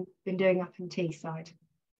they've been doing up in Teesside.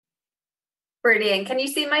 Brilliant. Can you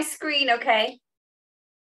see my screen okay?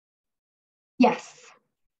 Yes.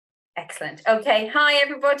 Excellent. Okay. Hi,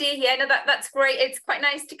 everybody. Yeah, no, that's great. It's quite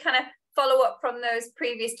nice to kind of follow up from those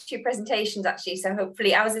previous 2 presentations, actually. So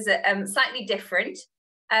hopefully ours is slightly different.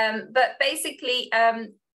 But basically, as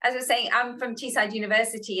I was saying, I'm from Teesside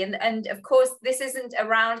University, and of course, this isn't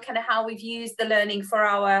around kind of how we've used the learning for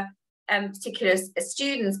our particular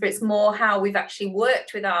students, but it's more how we've actually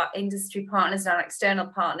worked with our industry partners and our external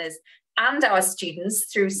partners and our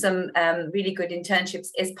students through some really good internships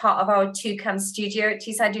as part of our Toucan studio at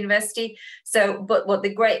Teesside University. So, but what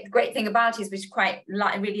the great thing about it is, which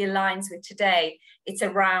really aligns with today, it's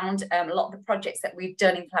around a lot of the projects that we've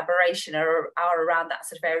done in collaboration are around that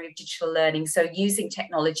sort of area of digital learning. So using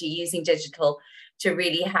technology, using digital to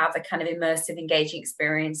really have a kind of immersive, engaging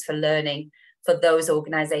experience for learning for those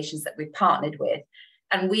organizations that we've partnered with.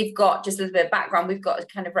 And we've got, just a little bit of background, we've got a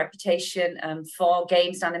kind of reputation for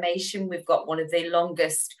games and animation. We've got one of the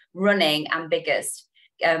longest running and biggest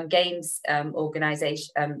games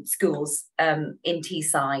organization schools in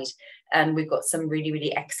Teesside. And we've got some really,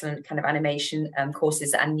 really excellent kind of animation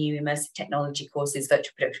courses and new immersive technology courses,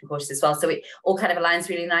 virtual production courses as well. So it all kind of aligns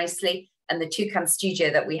really nicely. And the Toucan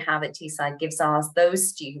studio that we have at Teesside gives those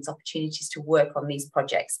students opportunities to work on these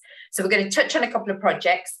projects. So we're going to touch on a couple of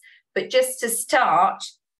projects. But just to start,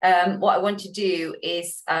 what I want to do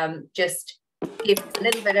is just give a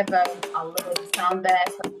little bit of I'll lower the sound there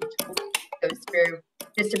so it goes through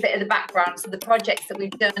just a bit of the background. So the projects that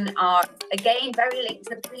we've done are, again, very linked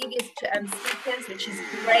to the previous speakers, which is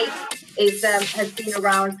great, has been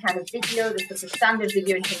around kind of video, the sort of standard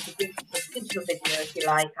video in terms of digital video, if you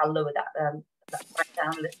like. I'll lower that back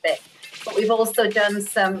down a little bit. But we've also done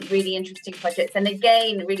some really interesting projects, and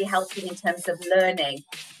again, really helping in terms of learning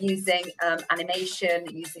using animation,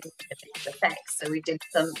 using effects. So we did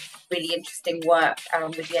some really interesting work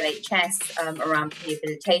with the NHS around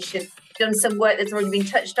rehabilitation. We've done some work that's already been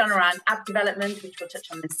touched on around app development, which we'll touch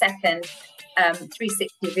on in a second.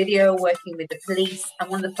 360 video, working with the police,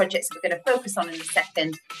 and one of the projects that we're going to focus on in a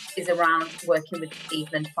second is around working with the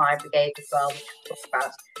Cleveland Fire Brigade as well, which we'll talk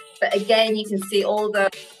about. But again, you can see all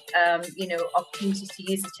the opportunities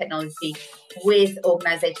to use the technology with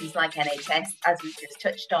organisations like NHS, as we've just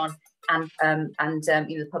touched on, and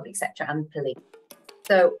the public sector and police.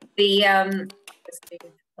 So let's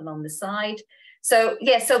move along the side. So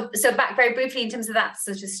yeah, so back very briefly in terms of that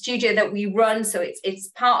sort of studio that we run. So it's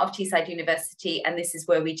part of Teesside University, and this is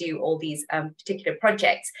where we do all these particular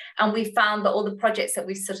projects. And we found that all the projects that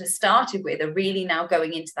we've sort of started with are really now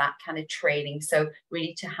going into that kind of training. So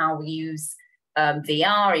really to how we use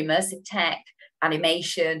VR, immersive tech,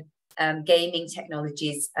 animation, gaming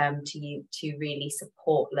technologies to really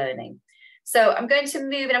support learning. So I'm going to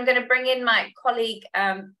move, and I'm going to bring in my colleague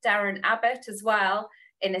Darren Abbott as well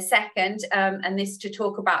in a second, and this to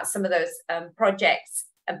talk about some of those projects,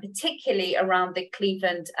 and particularly around the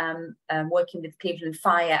Cleveland, working with Cleveland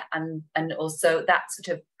Fire, and also that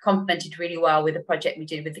sort of complemented really well with the project we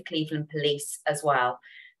did with the Cleveland Police as well,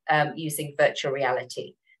 using virtual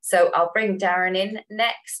reality. So I'll bring Darren in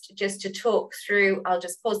next just to talk through. I'll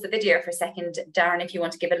just pause the video for a second, Darren, if you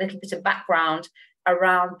want to give a little bit of background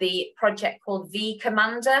around the project called V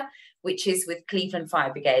Commander, which is with Cleveland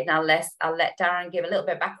Fire Brigade. Now I'll let Darren give a little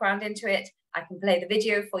bit of background into it. I can play the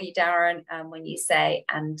video for you, Darren, when you say,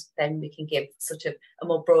 and then we can give sort of a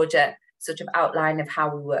more broader sort of outline of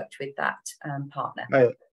how we worked with that partner. Hi,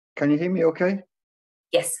 can you hear me okay?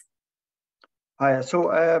 Yes. Hi,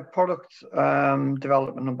 so product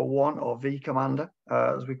development number 1, or V Commander,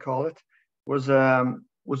 as we call it, was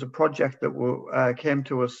a project that came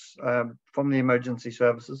to us from the emergency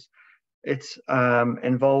services. It's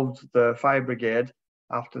involved the fire brigade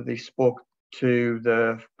after they spoke to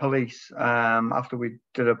the police, after we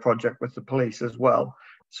did a project with the police as well.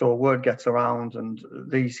 So word gets around, and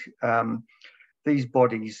these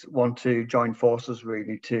bodies want to join forces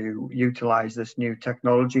really to utilize this new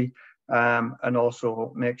technology, and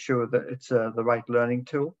also make sure that it's the right learning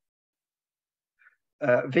tool.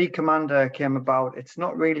 V Commander came about. It's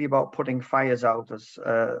not really about putting fires out as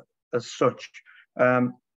such.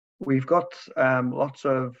 We've got lots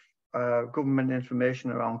of government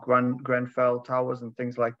information around Grenfell towers and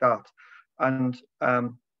things like that, and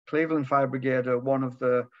Cleveland Fire Brigade are one of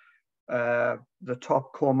the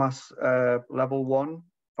top COMAS level 1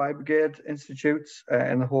 fire brigade institutes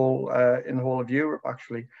in the whole of Europe,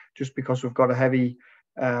 actually, just because we've got a heavy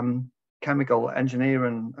chemical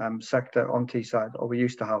engineering sector on Teesside, or we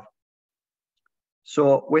used to have.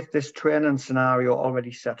 So with this training scenario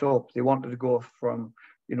already set up, they wanted to go from,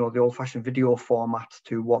 you know, the old-fashioned video format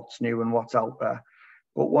to what's new and what's out there.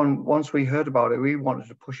 But once we heard about it, we wanted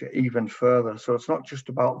to push it even further. So it's not just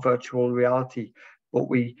about virtual reality, but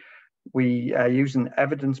we are using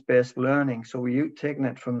evidence-based learning. So we're taking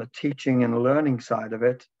it from the teaching and learning side of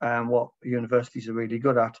it, and what universities are really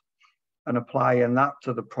good at, and applying that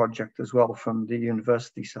to the project as well from the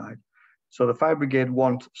university side. So the fire brigade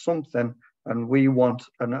want something, and we want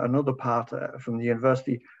another part from the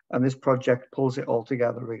university, and this project pulls it all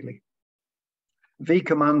together really. V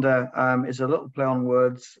Commander is a little play on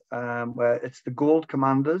words, where it's the gold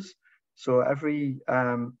commanders. So every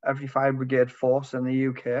fire brigade force in the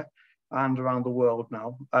UK and around the world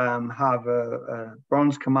now have a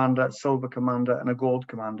bronze commander, silver commander, and a gold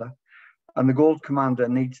commander. And the gold commander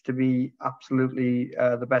needs to be absolutely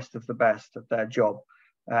the best of the best at their job,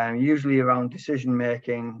 usually around decision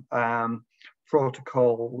making,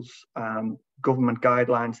 protocols, government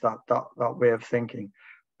guidelines, that way of thinking,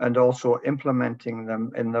 and also implementing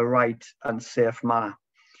them in the right and safe manner.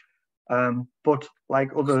 But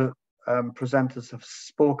like other presenters have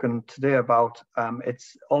spoken today about,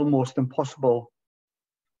 it's almost impossible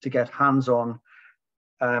to get hands-on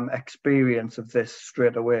experience of this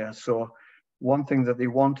straight away. So one thing that they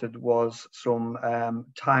wanted was some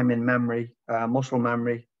time in memory, muscle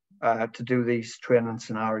memory, to do these training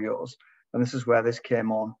scenarios. And this is where this came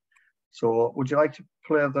on. So would you like to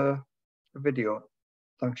play the video?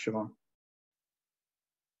 Thanks, Siobhan.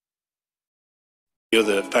 The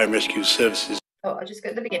other fire and rescue services. Oh, I'll just go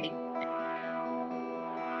at the beginning.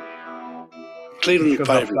 Cleveland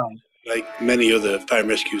Fire, like many other fire and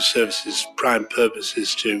rescue services, prime purpose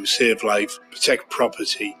is to save life, protect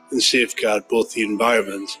property, and safeguard both the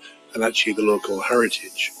environment and actually the local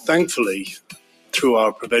heritage. Thankfully, through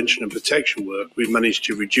our prevention and protection work, we've managed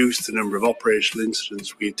to reduce the number of operational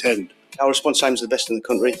incidents we attend. Our response times are the best in the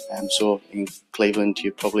country, so in Cleveland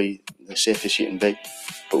you're probably the safest you can be,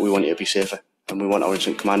 but we want you to be safer, and we want our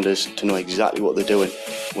incident commanders to know exactly what they're doing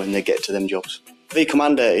when they get to them jobs. V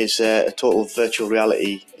Commander is a total virtual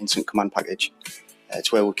reality incident command package.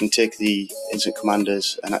 It's where we can take the incident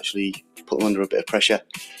commanders and actually put them under a bit of pressure,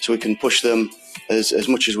 so we can push them as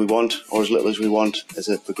much as we want or as little as we want as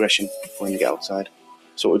a progression when they get outside.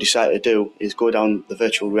 So what we decided to do is go down the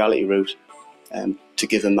virtual reality route to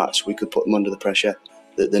give them that, so we could put them under the pressure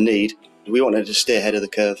that they need. We wanted to stay ahead of the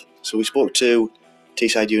curve, so we spoke to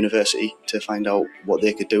Teesside University to find out what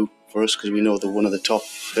they could do for us, because we know they're one of the top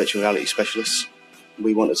virtual reality specialists.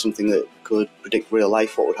 We wanted something that could predict real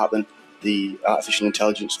life, what would happen. The artificial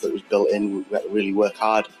intelligence that was built in, we had to really work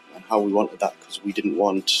hard on how we wanted that, because we didn't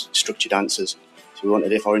want structured answers. So we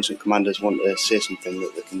wanted, if our incident commanders want to say something,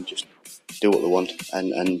 that they can just do what they want,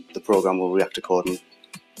 and the program will react accordingly.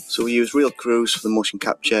 So we use real crews for the motion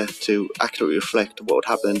capture to accurately reflect what would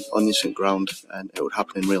happen on the incident ground, and it would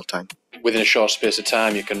happen in real time. Within a short space of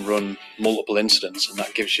time, you can run multiple incidents, and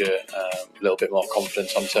that gives you a little bit more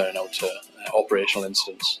confidence on turning out to operational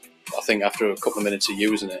incidents. I think after a couple of minutes of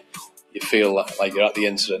using it, you feel like you're at the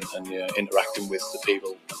incident and you're interacting with the people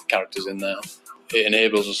and the characters in there. It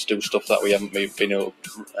enables us to do stuff that we haven't been able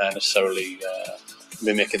to necessarily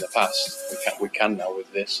mimic in the past. We can now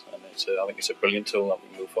with this, and I think it's a brilliant tool that we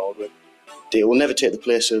can move forward with. It will never take the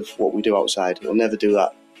place of what we do outside. It will never do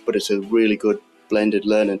that, but it's a really good blended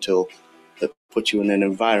learning tool that puts you in an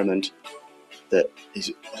environment that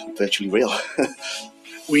is virtually real.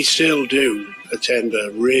 We still do attend a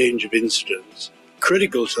range of incidents.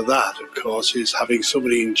 Critical to that, of course, is having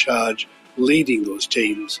somebody in charge leading those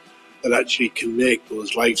teams that actually can make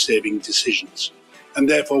those life-saving decisions. And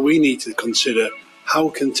therefore we need to consider how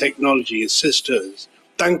can technology assist us.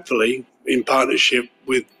 Thankfully, in partnership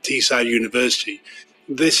with Teesside University,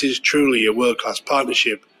 this is truly a world-class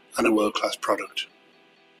partnership and a world-class product.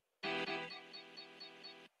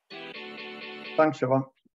 Thanks, Siobhan.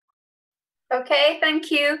 Okay,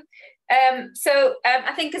 thank you.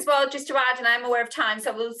 I think as well, just to add, and I'm aware of time,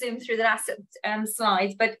 so we'll zoom through the last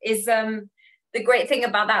slides, but the great thing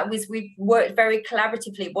about that was we've worked very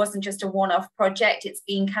collaboratively. It wasn't just a one-off project. It's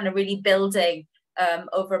been kind of really building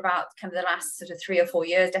over about kind of the last sort of 3 or 4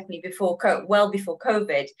 years, definitely well before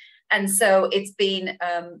COVID. And so it's been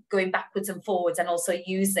going backwards and forwards, and also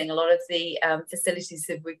using a lot of the facilities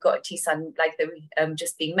that we've got at Teesside, like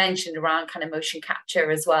just being mentioned, around kind of motion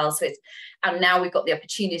capture as well. So and now we've got the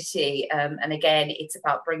opportunity, and again, it's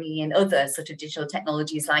about bringing in other sort of digital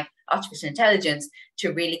technologies like artificial intelligence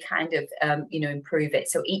to really kind of improve it.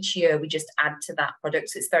 So each year we just add to that product.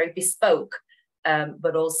 So it's very bespoke.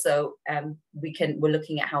 But also we're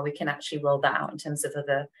looking at how we can actually roll that out in terms of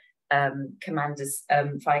other commanders,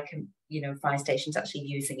 fire stations actually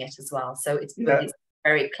using it as well. So it's really a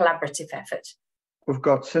very collaborative effort. We've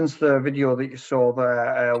got, since the video that you saw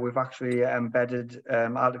there, we've actually embedded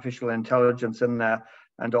artificial intelligence in there,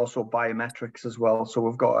 and also biometrics as well. So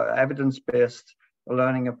we've got an evidence-based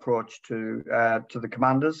learning approach to the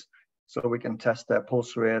commanders, so we can test their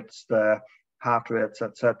pulse rates, their heart rates,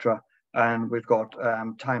 etc. And we've got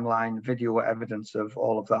timeline video evidence of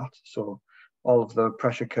all of that. So all of the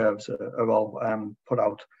pressure curves are all put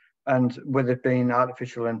out. And with it being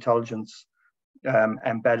artificial intelligence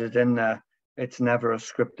embedded in there, it's never a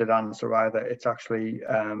scripted answer either. It's actually,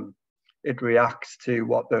 it reacts to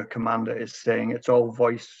what the commander is saying. It's all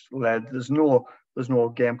voice led. There's no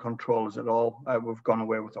game controllers at all. We've gone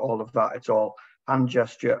away with all of that. It's all hand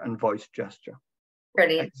gesture and voice gesture.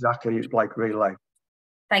 Brilliant. Exactly like real life.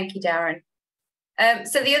 Thank you, Darren.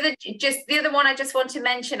 So the other one I just want to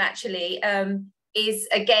mention actually is,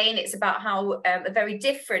 again, it's about how a very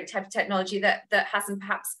different type of technology that hasn't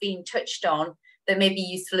perhaps been touched on, that may be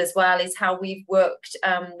useful as well, is how we've worked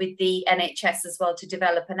with the NHS as well to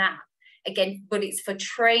develop an app. Again, but it's for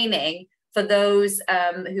training for those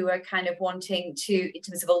who are kind of wanting to, in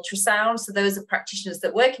terms of ultrasound. So those are practitioners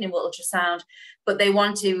that working in ultrasound, but they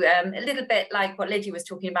want to, a little bit like what Lydia was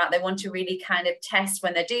talking about, they want to really kind of test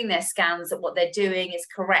when they're doing their scans that what they're doing is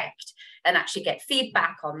correct and actually get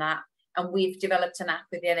feedback on that. And we've developed an app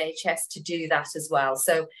with the NHS to do that as well.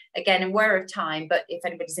 So again, aware of time, but if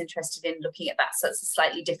anybody's interested in looking at that, so it's a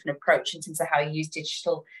slightly different approach in terms of how you use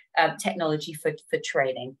digital technology for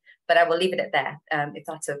training. But I will leave it at there, if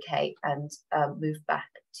that's okay, and move back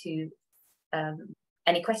to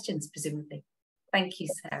any questions, presumably. Thank you,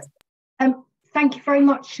 Sarah. Thank you very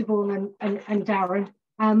much, Siobhan and Darren.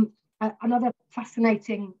 Another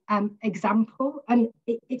fascinating example, and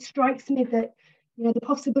it strikes me that the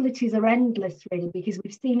possibilities are endless, really, because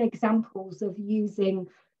we've seen examples of using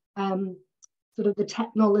sort of the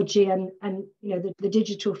technology and the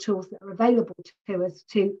digital tools that are available to us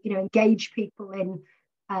to engage people in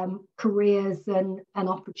careers and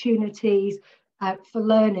opportunities for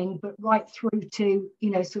learning, but right through to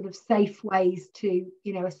sort of safe ways to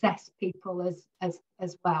assess people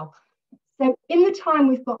as well. So in the time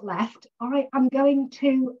we've got left, I'm going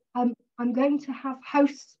to have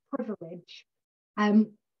host's privilege and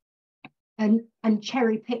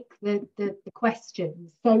cherry pick the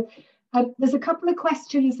questions. So there's a couple of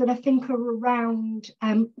questions that I think are around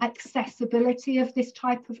accessibility of this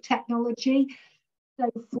type of technology. So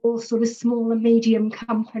for sort of small and medium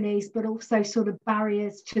companies, but also sort of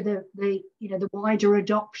barriers to the wider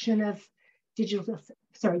adoption of digital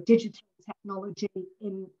technology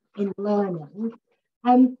in learning.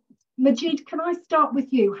 Majid, can I start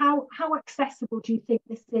with you? How accessible do you think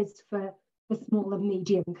this is for small and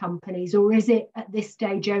medium companies, or is it at this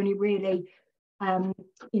stage only really going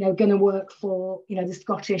to work for, the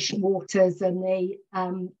Scottish Waters and the,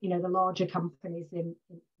 the larger companies in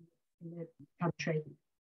the country?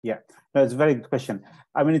 Yeah, that's a very good question.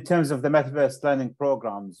 I mean, in terms of the metaverse learning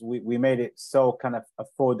programs, we made it so kind of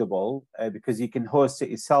affordable because you can host it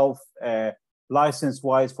yourself.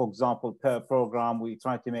 License-wise, for example, per program, we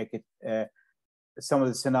try to make it some of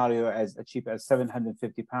the scenario as cheap as £750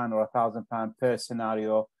 or £1,000 per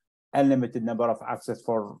scenario, unlimited number of access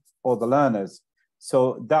for all the learners.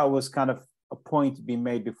 So that was kind of a point being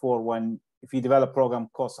made before, when if you develop a program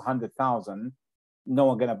costs 100,000, no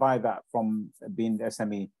one gonna buy that from being the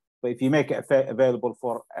SME. But if you make it available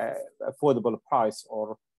for affordable price,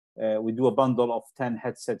 or we do a bundle of 10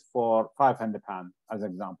 headsets for £500 as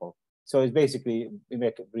an example. So it's basically, we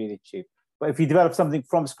make it really cheap. But if you develop something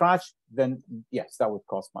from scratch, then yes, that would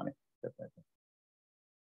cost money. Definitely.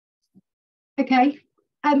 Okay.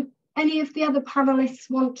 Any of the other panelists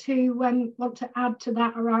want to add to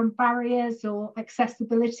that around barriers or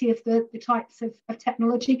accessibility of the types of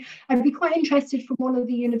technology? I'd be quite interested from one of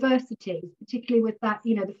the universities, particularly with that,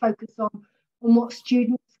 the focus on what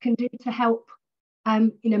students can do to help,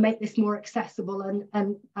 make this more accessible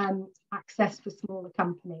and access for smaller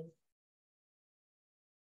companies.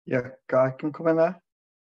 Yeah, I can come in there.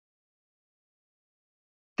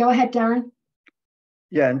 Go ahead, Darren.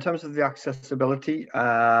 Yeah, in terms of the accessibility,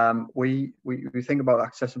 we think about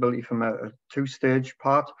accessibility from a two-stage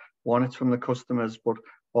part. One, it's from the customers, but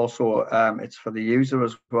also it's for the user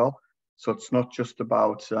as well. So it's not just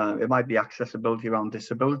about, it might be accessibility around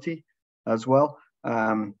disability as well.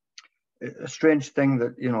 A strange thing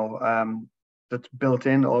that, that's built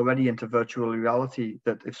in already into virtual reality,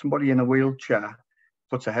 that if somebody in a wheelchair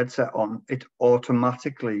puts a headset on, it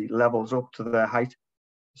automatically levels up to their height.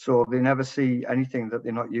 So they never see anything that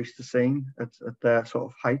they're not used to seeing at their sort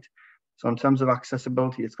of height. So in terms of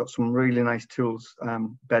accessibility, it's got some really nice tools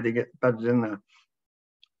bedded in there.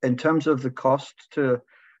 In terms of the cost to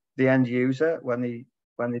the end user, when they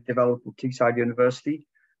develop at Teesside University,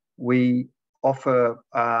 we offer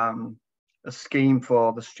a scheme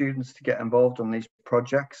for the students to get involved on these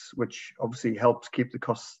projects, which obviously helps keep the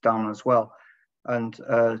costs down as well. And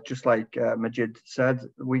just like Majid said,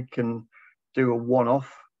 we can do a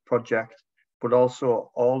one-off project, but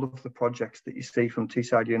also all of the projects that you see from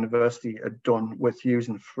Teesside University are done with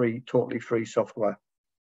using totally free software.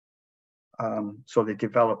 So they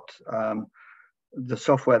developed, the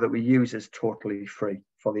software that we use is totally free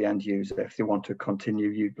for the end user if they want to continue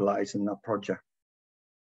utilizing that project.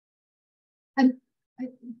 And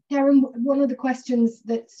Darren, one of the questions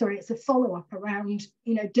it's a follow-up around,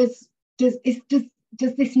 does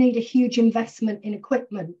this need a huge investment in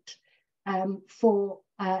equipment for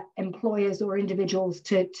employers or individuals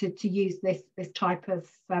to use these type of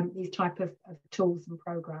tools and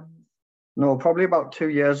programs? No, probably about 2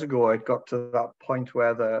 years ago, it got to that point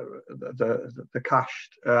where the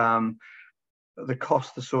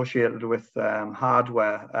cost associated with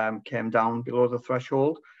hardware came down below the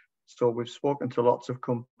threshold. So we've spoken to lots of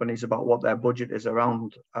companies about what their budget is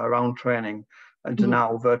around training, and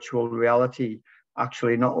now virtual reality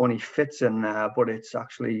actually not only fits in there, but it's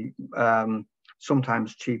actually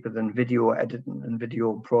sometimes cheaper than video editing and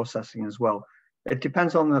video processing as well. It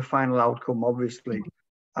depends on the final outcome, obviously.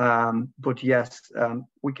 But yes,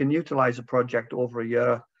 we can utilize a project over a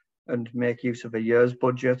year and make use of a year's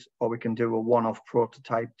budget, or we can do a one-off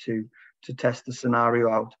prototype to test the scenario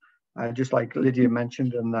out. Just like Lydia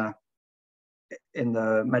mentioned in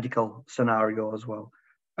the medical scenario as well.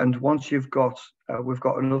 And once you've got, we've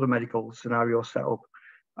got another medical scenario set up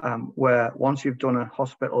where once you've done a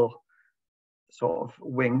hospital sort of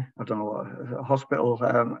wing, I don't know, a hospital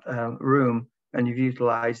room, and you've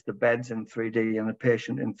utilized the beds in 3D and the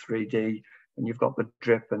patient in 3D, and you've got the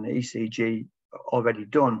drip and the ECG already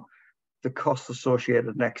done, the costs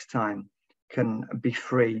associated next time can be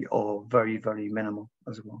free or very, very minimal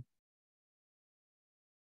as well.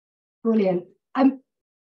 Brilliant.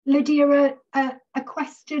 Lydia, a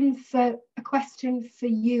question for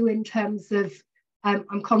you in terms of,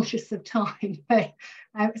 I'm conscious of time, but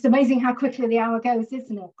it's amazing how quickly the hour goes,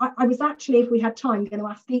 isn't it? I was actually, if we had time, going to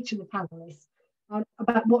ask each of the panelists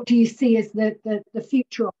about what do you see as the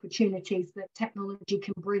future opportunities that technology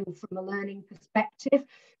can bring from a learning perspective.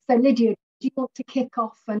 So Lydia, do you want to kick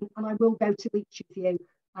off, and I will go to each of you,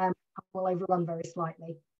 and we'll overrun very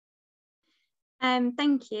slightly.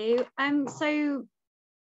 Thank you.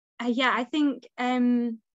 Yeah, I think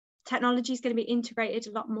technology is going to be integrated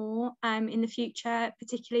a lot more in the future,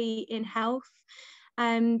 particularly in health.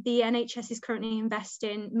 The NHS is currently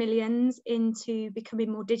investing millions into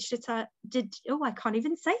becoming more I can't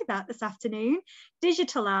even say that this afternoon.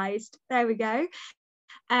 Digitalised. There we go.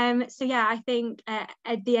 So yeah, I think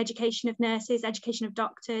the education of nurses, education of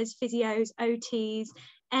doctors, physios, OTs,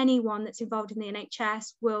 anyone that's involved in the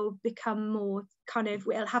NHS will become more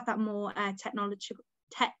we'll have that more technological.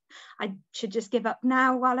 I should just give up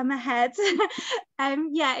now while I'm ahead.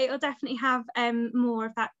 Yeah, it will definitely have more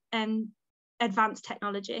of that advanced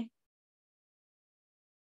technology.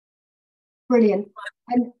 Brilliant.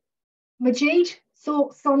 And Majid,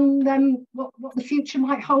 thoughts on what the future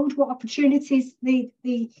might hold, what opportunities the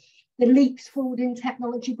leaps forward in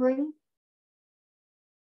technology bring?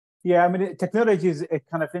 Yeah, I mean, technology is a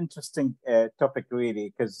kind of interesting topic,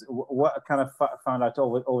 really, because what I kind of found out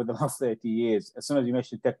over the last 30 years, as soon as you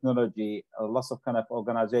mention technology, lots of kind of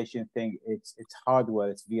organization think it's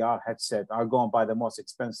hardware, it's VR headset, I'll go and buy the most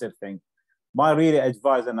expensive thing. My really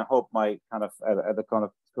advice, and I hope my kind of the kind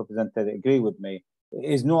of representative agree with me,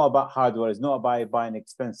 is not about hardware, it's not about buying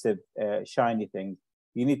expensive, shiny things.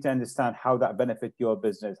 You need to understand how that benefits your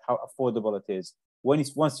business, how affordable it is.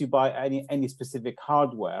 Once you buy any specific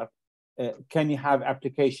hardware, can you have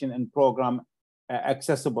application and program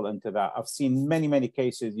accessible into that? I've seen many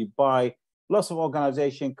cases. You buy lots of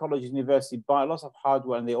organization, colleges, university, buy lots of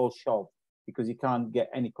hardware and they all shelve because you can't get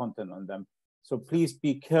any content on them. So please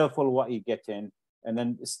be careful what you get in, and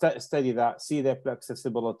then study that, see their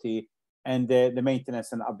accessibility and the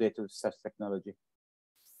maintenance and update of such technology.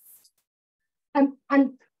 And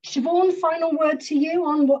Siobhan, final word to you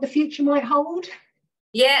on what the future might hold.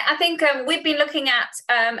 Yeah, I think we've been looking at,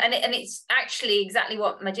 and it's actually exactly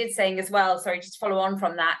what Majid's saying as well. Sorry, just to follow on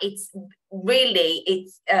from that. It's really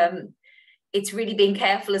being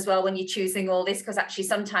careful as well when you're choosing all this, because actually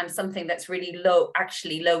sometimes something that's really low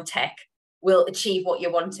tech will achieve what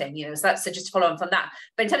you're wanting, you know. So just to follow on from that.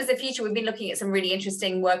 But in terms of the future, we've been looking at some really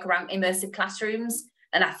interesting work around immersive classrooms.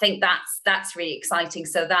 And I think that's really exciting.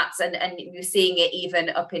 So and you're seeing it even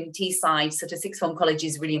up in Teesside, sort of sixth form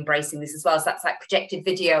colleges really embracing this as well. So that's like projected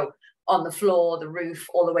video on the floor, the roof,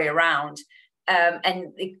 all the way around.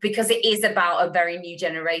 Because it is about a very new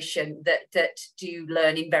generation that do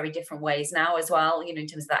learn in very different ways now as well, you know, in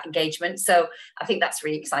terms of that engagement. So I think that's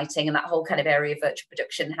really exciting, and that whole kind of area of virtual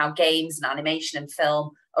production, how games and animation and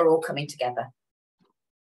film are all coming together.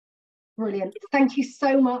 Brilliant. Thank you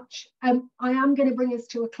so much. I am going to bring us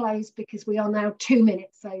to a close because we are now 2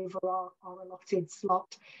 minutes over our allotted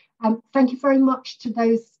slot. Thank you very much to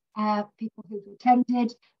those people who've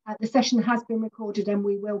attended. The session has been recorded and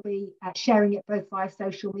we will be sharing it both via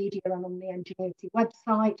social media and on the Enginuity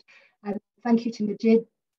website. Thank you to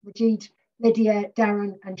Majid, Lydia,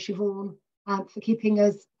 Darren and Siobhan for keeping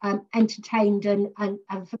us entertained and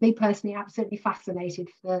for me personally absolutely fascinated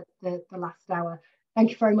for the last hour.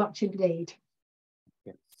 Thank you very much indeed.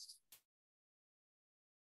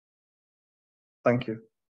 Thank you.